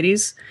and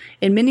ladies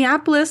in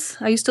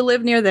Minneapolis. I used to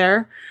live near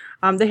there.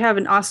 They have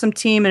an awesome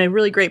team and a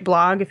really great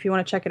blog if you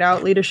want to check it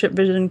out,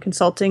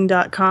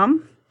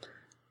 leadershipvisionconsulting.com.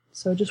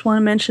 So just want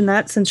to mention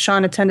that since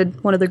Sean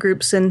attended one of the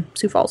groups in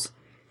Sioux Falls.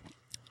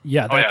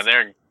 Yeah.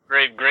 They're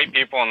great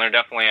people, and they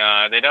definitely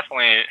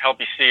help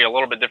you see a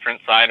little bit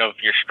different side of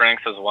your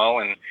strengths as well,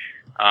 and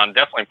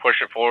definitely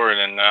push it forward.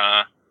 And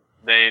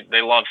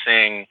they love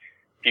seeing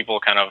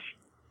people kind of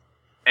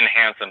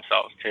enhance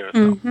themselves too.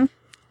 So. Mm-hmm.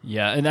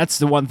 Yeah, and that's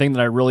the one thing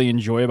that I really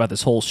enjoy about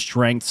this whole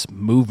strengths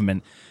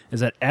movement is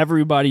that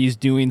everybody's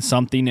doing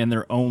something in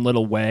their own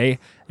little way,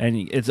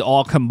 and it's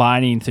all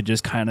combining to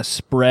just kind of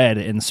spread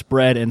and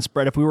spread and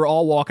spread. If we were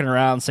all walking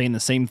around saying the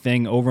same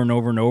thing over and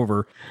over and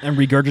over and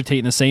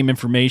regurgitating the same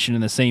information in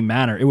the same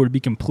manner, it would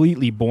be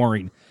completely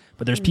boring.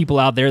 But there's people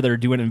out there that are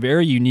doing it in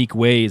very unique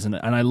ways, and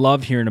I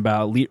love hearing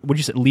about, what did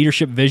you say,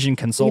 Leadership Vision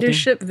Consulting?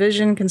 Leadership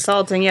Vision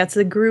Consulting, yeah, it's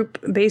a group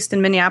based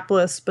in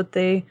Minneapolis, but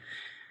they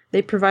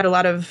provide a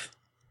lot of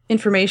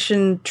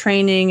information,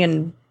 training,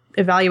 and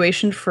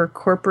evaluation for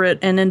corporate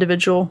and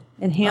individual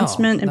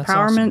enhancement,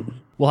 empowerment.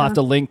 Awesome. We'll have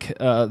to link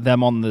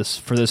them on this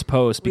for this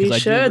post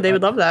because they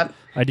would love that.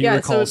 I do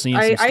recall seeing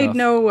some stuff. I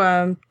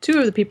know 2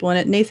 of the people in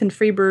it, Nathan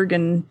Freeberg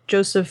and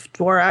Joseph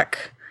Dvorak.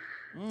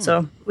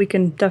 So we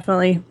can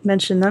definitely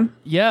mention them.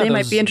 Yeah, they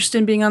might be interested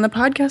in being on the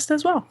podcast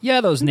as well.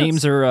 Yeah, those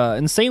names are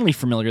insanely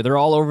familiar. They're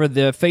all over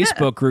the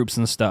Facebook groups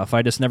and stuff.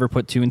 I just never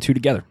put 2 and 2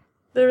 together.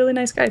 They're really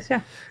nice guys, yeah.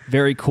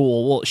 Very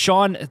cool. Well,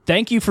 Sean,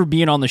 thank you for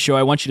being on the show.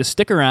 I want you to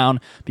stick around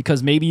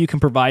because maybe you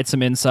can provide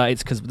some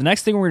insights, because the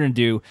next thing we're going to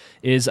do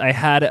is I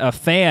had a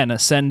fan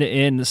send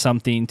in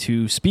something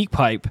to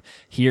SpeakPipe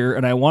here,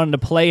 and I wanted to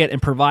play it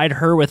and provide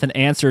her with an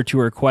answer to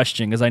her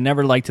question, because I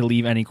never like to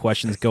leave any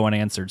questions go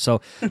unanswered.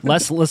 So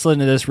let's listen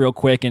to this real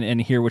quick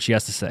and hear what she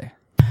has to say.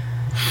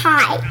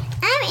 Hi,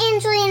 I'm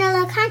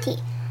Angelina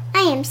Locanti.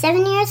 I am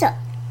 7 years old.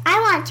 I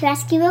want to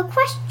ask you a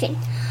question.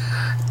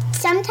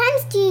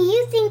 Sometimes do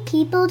you think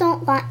people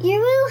don't want your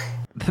woo?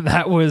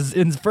 That was,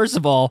 first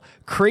of all,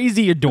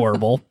 crazy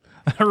adorable.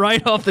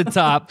 Right off the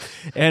top.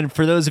 And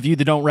for those of you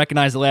that don't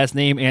recognize the last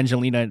name,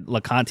 Angelina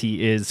Locanti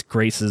is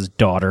Grace's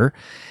daughter.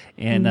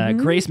 And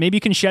Grace, maybe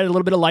you can shed a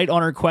little bit of light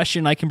on her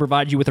question. I can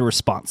provide you with a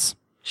response.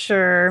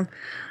 Sure.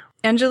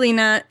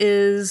 Angelina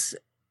is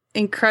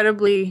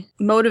incredibly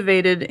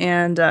motivated,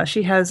 and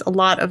she has a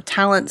lot of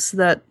talents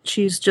that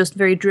she's just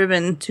very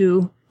driven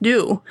to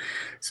do.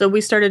 So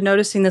we started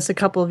noticing this a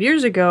couple of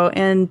years ago,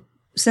 and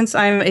since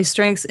I'm a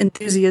strengths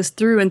enthusiast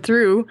through and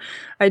through,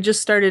 I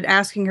just started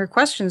asking her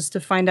questions to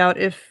find out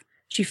if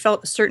she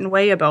felt a certain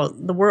way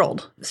about the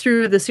world.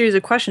 Through the series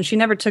of questions, she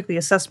never took the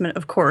assessment,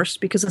 of course,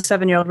 because a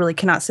 7-year-old really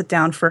cannot sit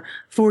down for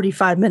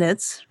 45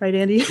 minutes. Right,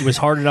 Andy? It was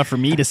hard enough for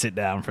me to sit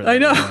down for that. I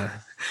know.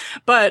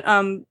 But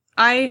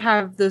I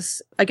have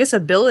this, I guess,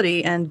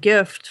 ability and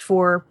gift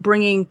for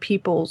bringing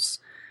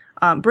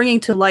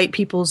to light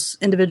people's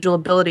individual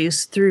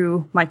abilities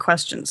through my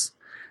questions.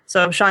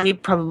 So, Sean, you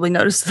probably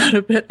noticed that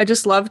a bit. I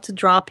just love to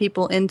draw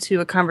people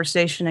into a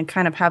conversation and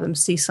kind of have them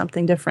see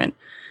something different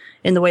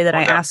in the way that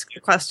I ask the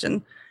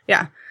question.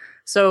 Yeah.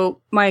 So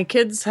my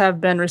kids have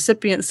been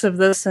recipients of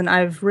this, and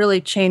I've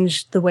really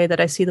changed the way that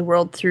I see the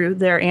world through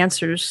their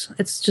answers.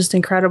 It's just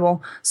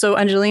incredible. So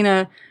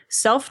Angelina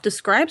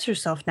self-describes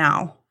herself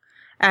now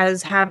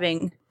as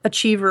having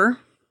achiever.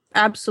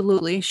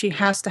 Absolutely. She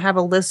has to have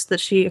a list that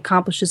she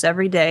accomplishes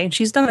every day. And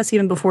she's done this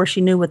even before she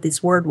knew what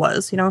this word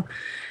was, you know.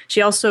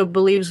 She also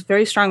believes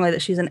very strongly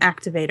that she's an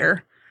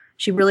activator.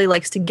 She really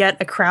likes to get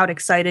a crowd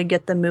excited,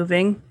 get them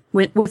moving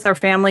with our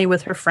family,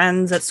 with her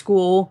friends at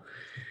school.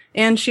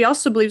 And she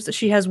also believes that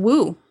she has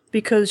woo,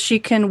 because she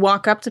can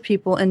walk up to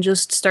people and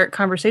just start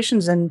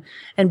conversations and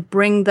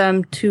bring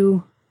them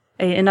to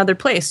another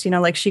place, you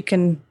know, like she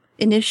can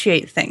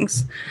initiate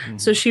things. Mm-hmm.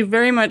 So she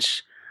very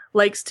much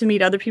likes to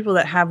meet other people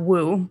that have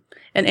woo.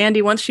 And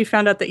Andy, once she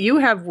found out that you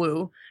have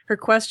woo, her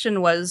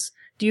question was,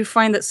 do you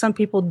find that some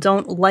people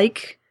don't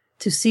like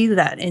to see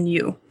that in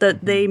you,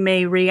 that they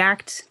may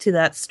react to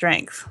that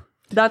strength?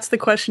 That's the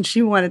question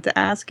she wanted to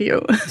ask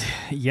you.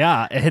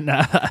 Yeah, and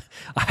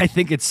I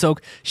think it's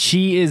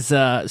she is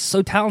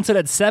so talented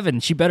at 7.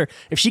 She better,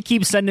 if she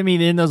keeps sending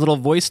me in those little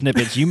voice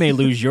snippets, you may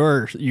lose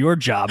your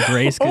job,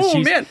 Grace. Oh,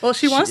 man. Well,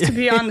 she wants to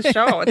be on the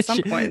show at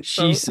some point.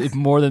 So. She's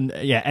more than,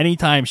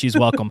 anytime she's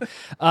welcome.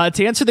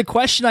 To answer the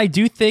question, I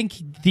do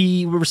think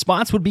the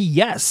response would be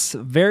yes.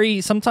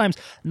 Very, sometimes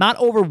not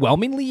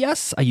overwhelmingly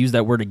yes. I use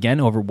that word again,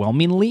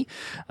 overwhelmingly.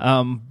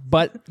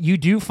 But you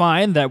do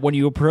find that when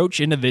you approach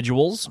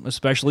individuals,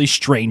 especially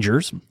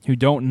strangers who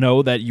don't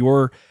know that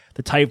you're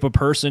the type of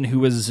person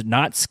who is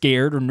not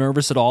scared or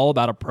nervous at all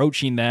about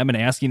approaching them and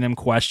asking them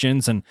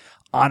questions and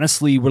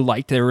honestly would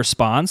like their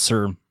response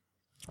or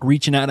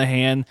reaching out a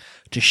hand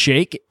to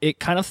shake, it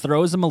kind of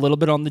throws them a little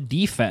bit on the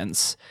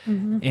defense.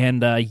 Mm-hmm.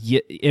 And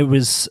it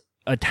was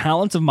a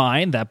talent of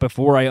mine that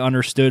before I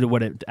understood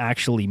what it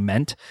actually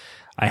meant,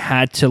 I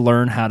had to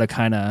learn how to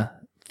kind of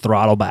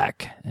throttle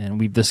back. And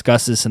we've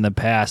discussed this in the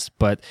past,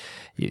 but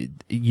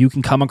you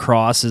can come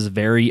across as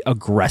very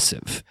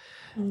aggressive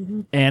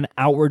and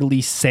outwardly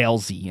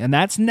salesy. And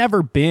that's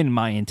never been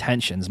my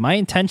intentions. My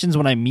intentions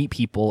when I meet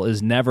people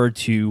is never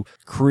to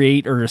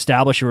create or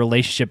establish a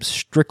relationship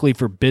strictly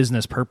for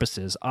business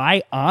purposes.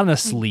 I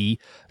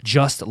honestly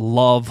just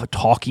love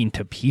talking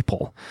to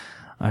people.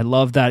 I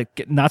love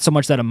that, not so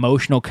much that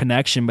emotional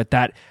connection, but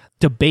that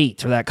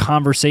debate or that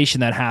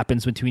conversation that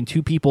happens between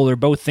two people. They're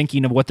both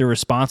thinking of what their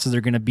responses are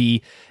going to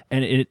be,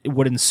 and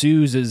what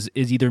ensues is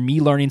either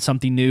me learning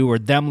something new or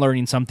them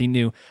learning something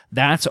new.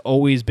 That's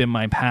always been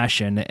my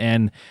passion,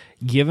 and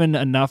given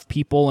enough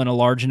people in a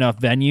large enough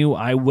venue,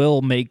 I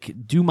will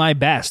do my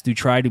best to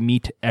try to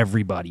meet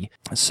everybody.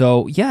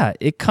 So yeah,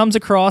 it comes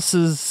across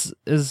as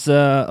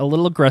a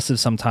little aggressive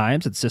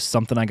sometimes. It's just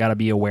something I got to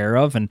be aware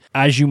of. And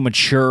as you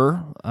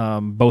mature,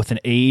 both in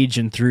age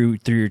and through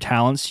your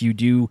talents, you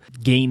do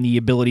gain the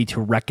ability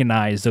to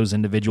recognize those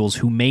individuals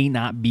who may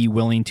not be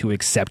willing to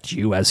accept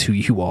you as who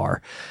you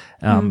are.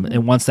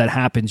 And once that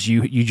happens,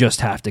 you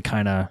just have to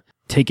kind of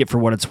take it for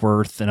what it's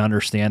worth and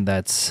understand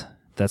that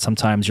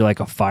sometimes you're like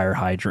a fire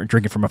hydrant,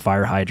 drinking from a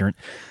fire hydrant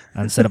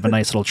instead of a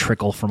nice little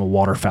trickle from a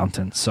water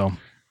fountain. So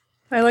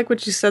I like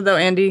what you said, though,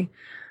 Andy.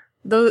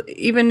 Though,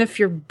 even if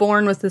you're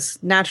born with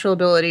this natural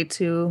ability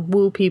to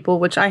woo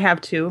people, which I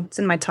have too, it's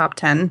in my top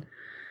 10,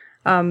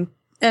 and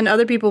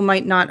other people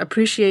might not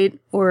appreciate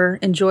or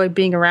enjoy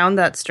being around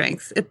that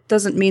strength, it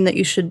doesn't mean that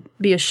you should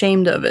be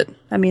ashamed of it.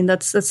 I mean,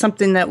 that's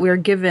something that we're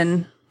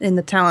given in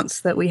the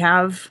talents that we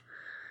have.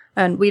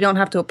 And we don't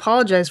have to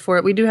apologize for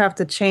it. We do have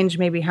to change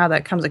maybe how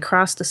that comes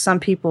across to some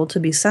people to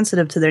be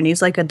sensitive to their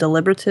needs, like a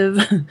deliberative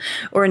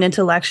or an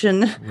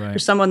intellection, right, or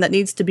someone that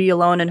needs to be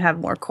alone and have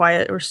more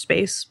quiet or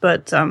space.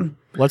 But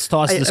let's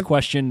toss this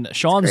question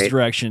Sean's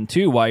direction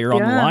too while you're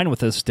on the line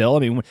with us still. I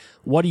mean,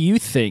 what do you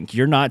think?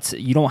 You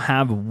don't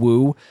have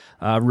woo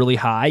really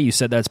high. You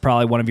said that's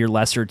probably one of your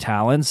lesser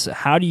talents.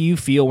 How do you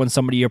feel when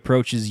somebody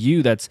approaches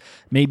you that's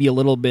maybe a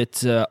little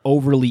bit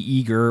overly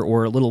eager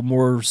or a little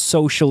more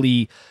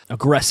socially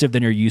aggressive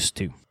than you're used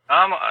to?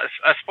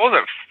 I suppose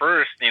at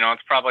first,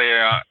 it's probably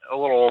a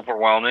little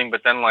overwhelming,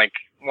 but then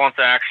once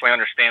I actually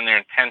understand their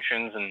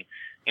intentions and,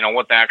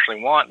 what they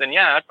actually want, then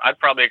yeah, I'd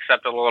probably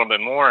accept it a little bit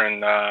more.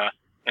 And,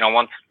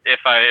 once, if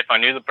I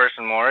knew the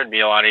person more, it'd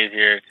be a lot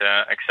easier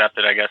to accept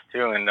it, I guess,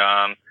 too. And,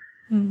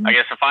 I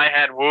guess if I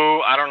had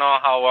woo, I don't know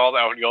how well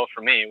that would go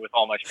for me with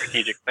all my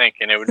strategic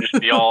thinking. It would just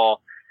be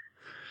all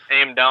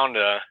aimed down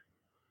to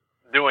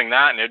doing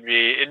that, and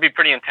it'd be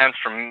pretty intense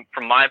from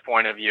my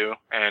point of view,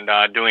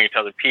 and doing it to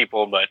other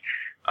people. But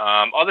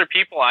other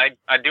people, I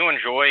do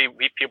enjoy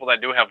people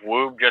that do have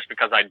woo, just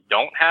because I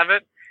don't have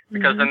it,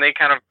 because then they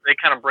kind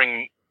of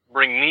bring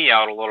me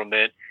out a little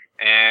bit,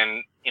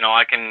 and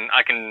I can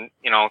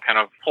kind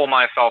of pull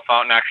myself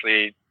out and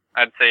actually,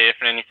 I'd say, if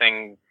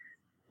anything,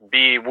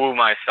 be woo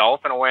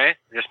myself in a way,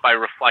 just by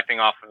reflecting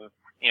off of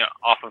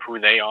who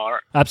they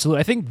are. Absolutely.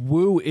 I think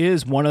woo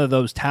is one of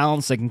those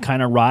talents that can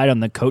kind of ride on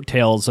the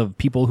coattails of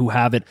people who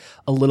have it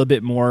a little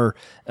bit more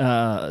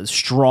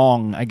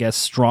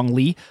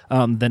strongly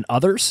than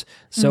others.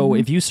 So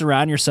if you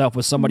surround yourself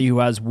with somebody who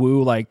has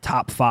woo like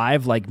top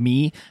 5 like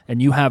me,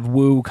 and you have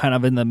woo kind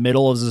of in the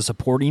middle as a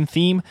supporting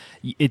theme,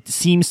 it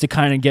seems to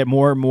kind of get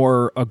more and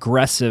more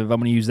aggressive, I'm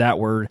going to use that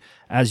word,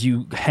 as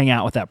you hang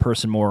out with that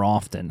person more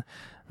often.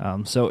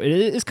 So it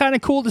is kind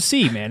of cool to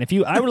see, man.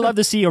 I would love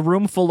to see a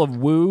room full of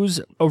woos,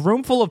 a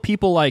room full of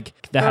people like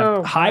that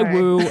have high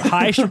woo,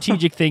 high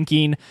strategic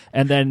thinking,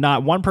 and then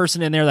not one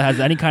person in there that has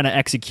any kind of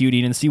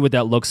executing, and see what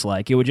that looks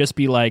like. It would just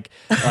be like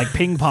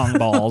ping pong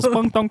balls,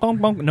 bunk, bunk,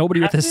 bunk, bunk. Nobody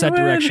with a set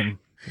direction.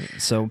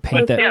 So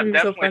paint that. Yeah,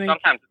 definitely.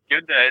 Sometimes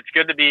it's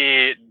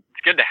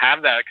good to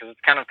have that, because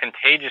it's kind of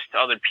contagious to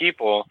other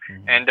people.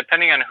 And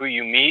depending on who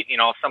you meet,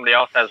 if somebody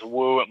else has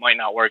woo, it might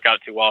not work out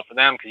too well for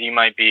them, because you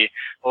might be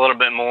a little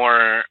bit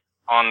more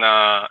on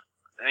the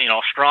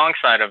strong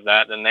side of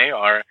that than they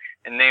are,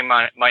 and they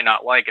might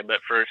not like it. But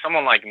for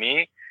someone like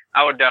me,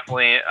 I'd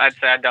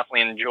say I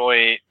definitely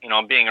enjoy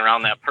being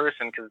around that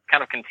person, because it's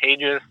kind of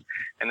contagious,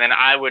 and then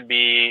I would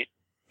be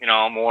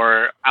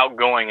more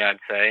outgoing, I'd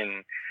say,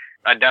 and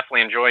I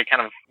definitely enjoy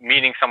kind of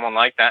meeting someone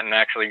like that and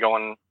actually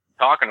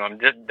talking to them.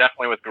 Just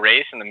definitely with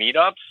Grace and the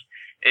meetups,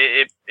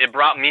 it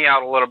brought me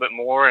out a little bit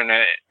more, and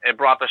it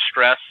brought the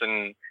stress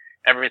and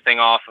everything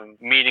off of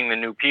meeting the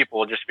new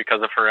people, just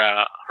because of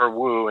her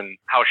woo and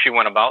how she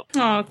went about.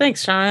 Oh,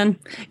 thanks, Sean.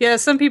 Yeah,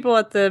 some people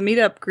at the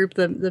meetup group,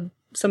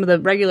 some of the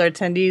regular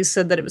attendees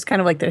said that it was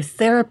kind of like their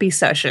therapy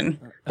session,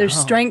 their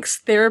strengths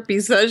therapy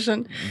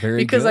session. Very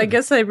because good. I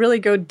guess I really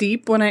go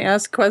deep when I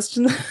ask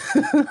questions.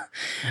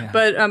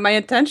 But my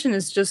intention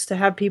is just to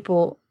have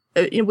people.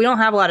 We don't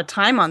have a lot of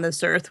time on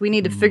this earth. We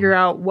need to figure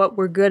out what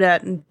we're good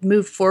at and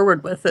move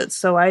forward with it.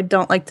 So I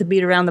don't like to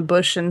beat around the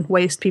bush and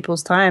waste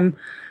people's time.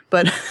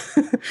 But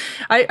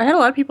I had a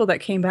lot of people that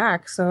came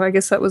back, so I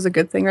guess that was a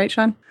good thing, right,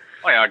 Sean?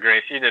 Oh yeah,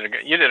 Grace, you did a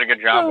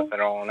good job with it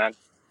all, and that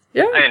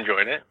I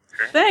enjoyed it.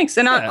 Sure. Thanks.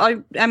 And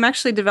I'm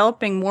actually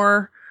developing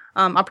more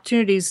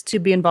opportunities to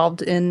be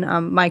involved in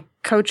my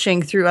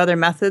coaching through other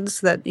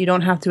methods that you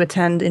don't have to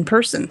attend in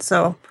person.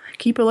 So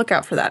keep a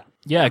lookout for that.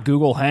 Yeah,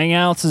 Google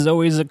Hangouts is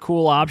always a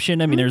cool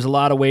option. I mean, there's a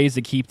lot of ways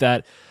to keep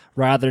that,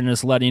 rather than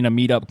just letting a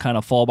meetup kind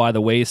of fall by the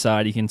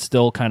wayside. You can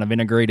still kind of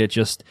integrate it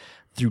just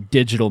through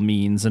digital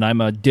means. And I'm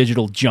a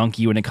digital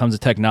junkie when it comes to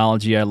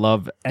technology. I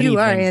love anything. You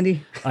are,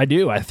 Andy. I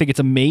do. I think it's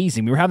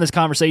amazing. We were having this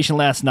conversation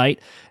last night,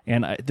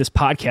 and this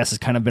podcast has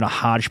kind of been a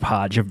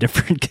hodgepodge of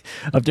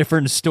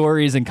different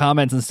stories and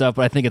comments and stuff,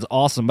 but I think it's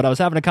awesome. But I was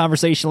having a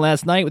conversation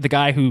last night with the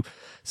guy who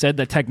said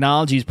that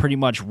technology is pretty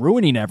much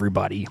ruining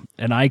everybody,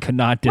 and I could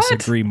not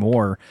disagree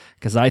more,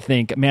 because I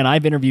think, man,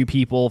 I've interviewed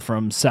people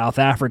from South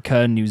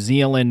Africa, New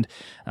Zealand,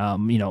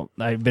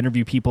 I've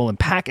interviewed people in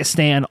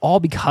Pakistan, all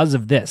because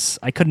of this.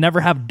 I could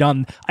never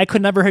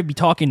be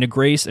talking to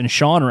Grace and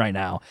Sean right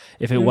now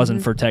if it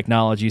wasn't for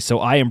technology, so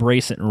I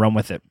embrace it and run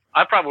with it.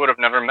 I probably would have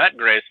never met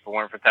Grace if it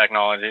weren't for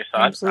technology, so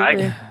I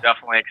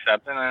definitely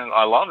accept it, and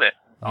I love it.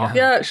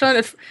 Yeah, Sean,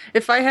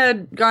 if I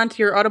had gone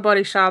to your auto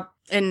body shop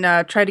and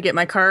tried to get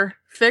my car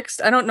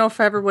fixed, I don't know if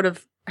I ever would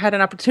have had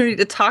an opportunity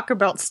to talk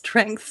about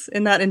strengths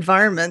in that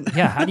environment.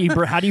 Yeah, how do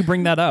you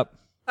bring that up?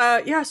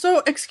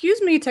 So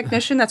excuse me,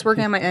 technician that's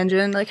working on my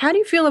engine. Like, how do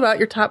you feel about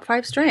your top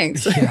 5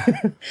 strengths? Yeah.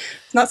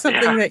 It's not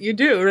something that you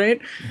do,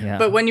 right? Yeah.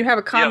 But when you have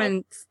a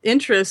common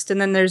interest,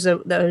 and then there's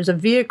a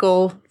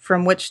vehicle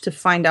from which to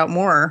find out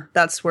more,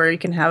 that's where you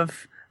can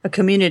have a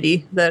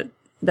community that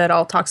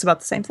all talks about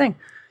the same thing.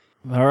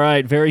 All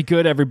right. Very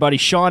good, everybody.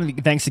 Sean,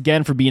 thanks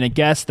again for being a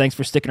guest. Thanks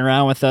for sticking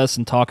around with us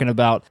and talking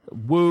about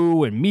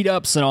woo and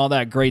meetups and all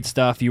that great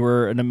stuff. You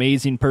were an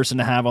amazing person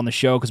to have on the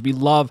show, because we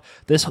love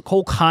this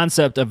whole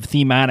concept of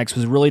thematics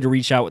was really to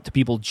reach out to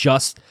people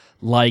just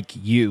like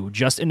you,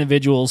 just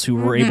individuals who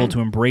were able to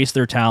embrace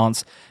their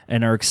talents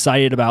and are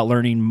excited about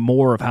learning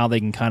more of how they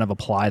can kind of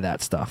apply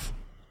that stuff.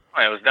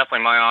 It was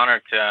definitely my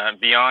honor to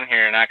be on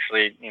here and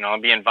actually,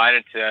 be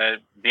invited to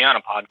be on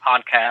a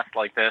podcast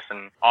like this.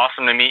 And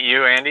awesome to meet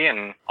you, Andy,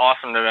 and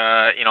awesome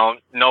to,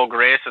 know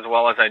Grace as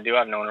well as I do.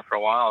 I've known her for a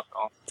while.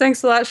 So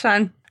thanks a lot,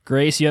 Sean.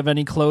 Grace, you have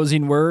any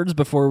closing words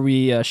before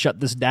we shut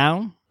this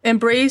down?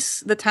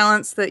 Embrace the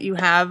talents that you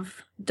have.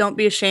 Don't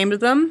be ashamed of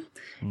them,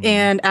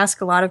 and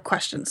ask a lot of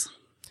questions.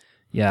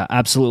 Yeah,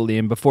 absolutely.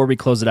 And before we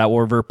close it out,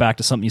 we'll revert back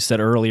to something you said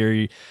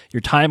earlier.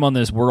 Your time on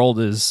this world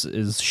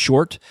is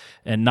short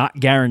and not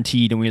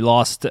guaranteed. And we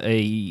lost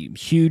a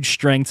huge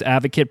strengths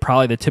advocate,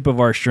 probably the tip of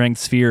our strength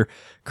sphere,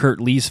 Kurt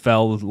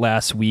Liesfeld,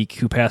 last week,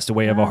 who passed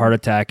away of a heart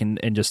attack and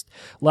just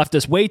left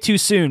us way too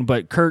soon.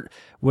 But Kurt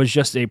was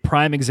just a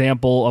prime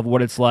example of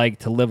what it's like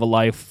to live a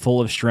life full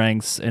of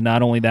strengths. And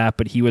not only that,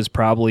 but he was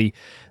probably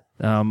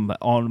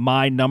on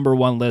my number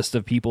one list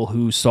of people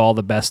who saw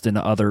the best in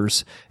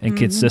others and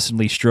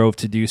consistently strove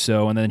to do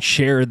so, and then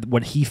shared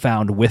what he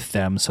found with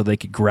them so they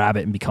could grab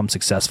it and become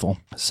successful.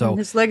 So And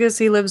his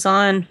legacy lives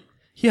on.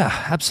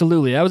 yeah,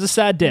 absolutely. That was a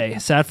sad day,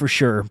 sad for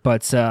sure.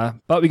 But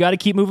we got to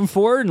keep moving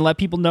forward and let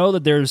people know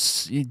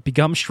that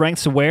become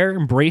strengths aware,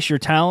 embrace your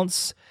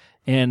talents,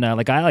 and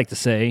like I like to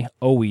say,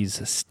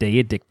 always stay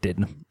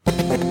addicted.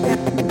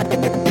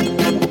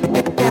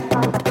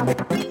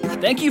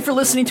 Thank you for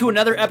listening to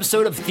another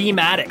episode of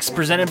Thematics,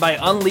 presented by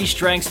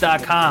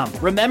UnleashStrengths.com.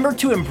 Remember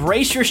to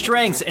embrace your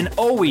strengths and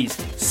always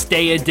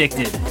stay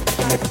addicted.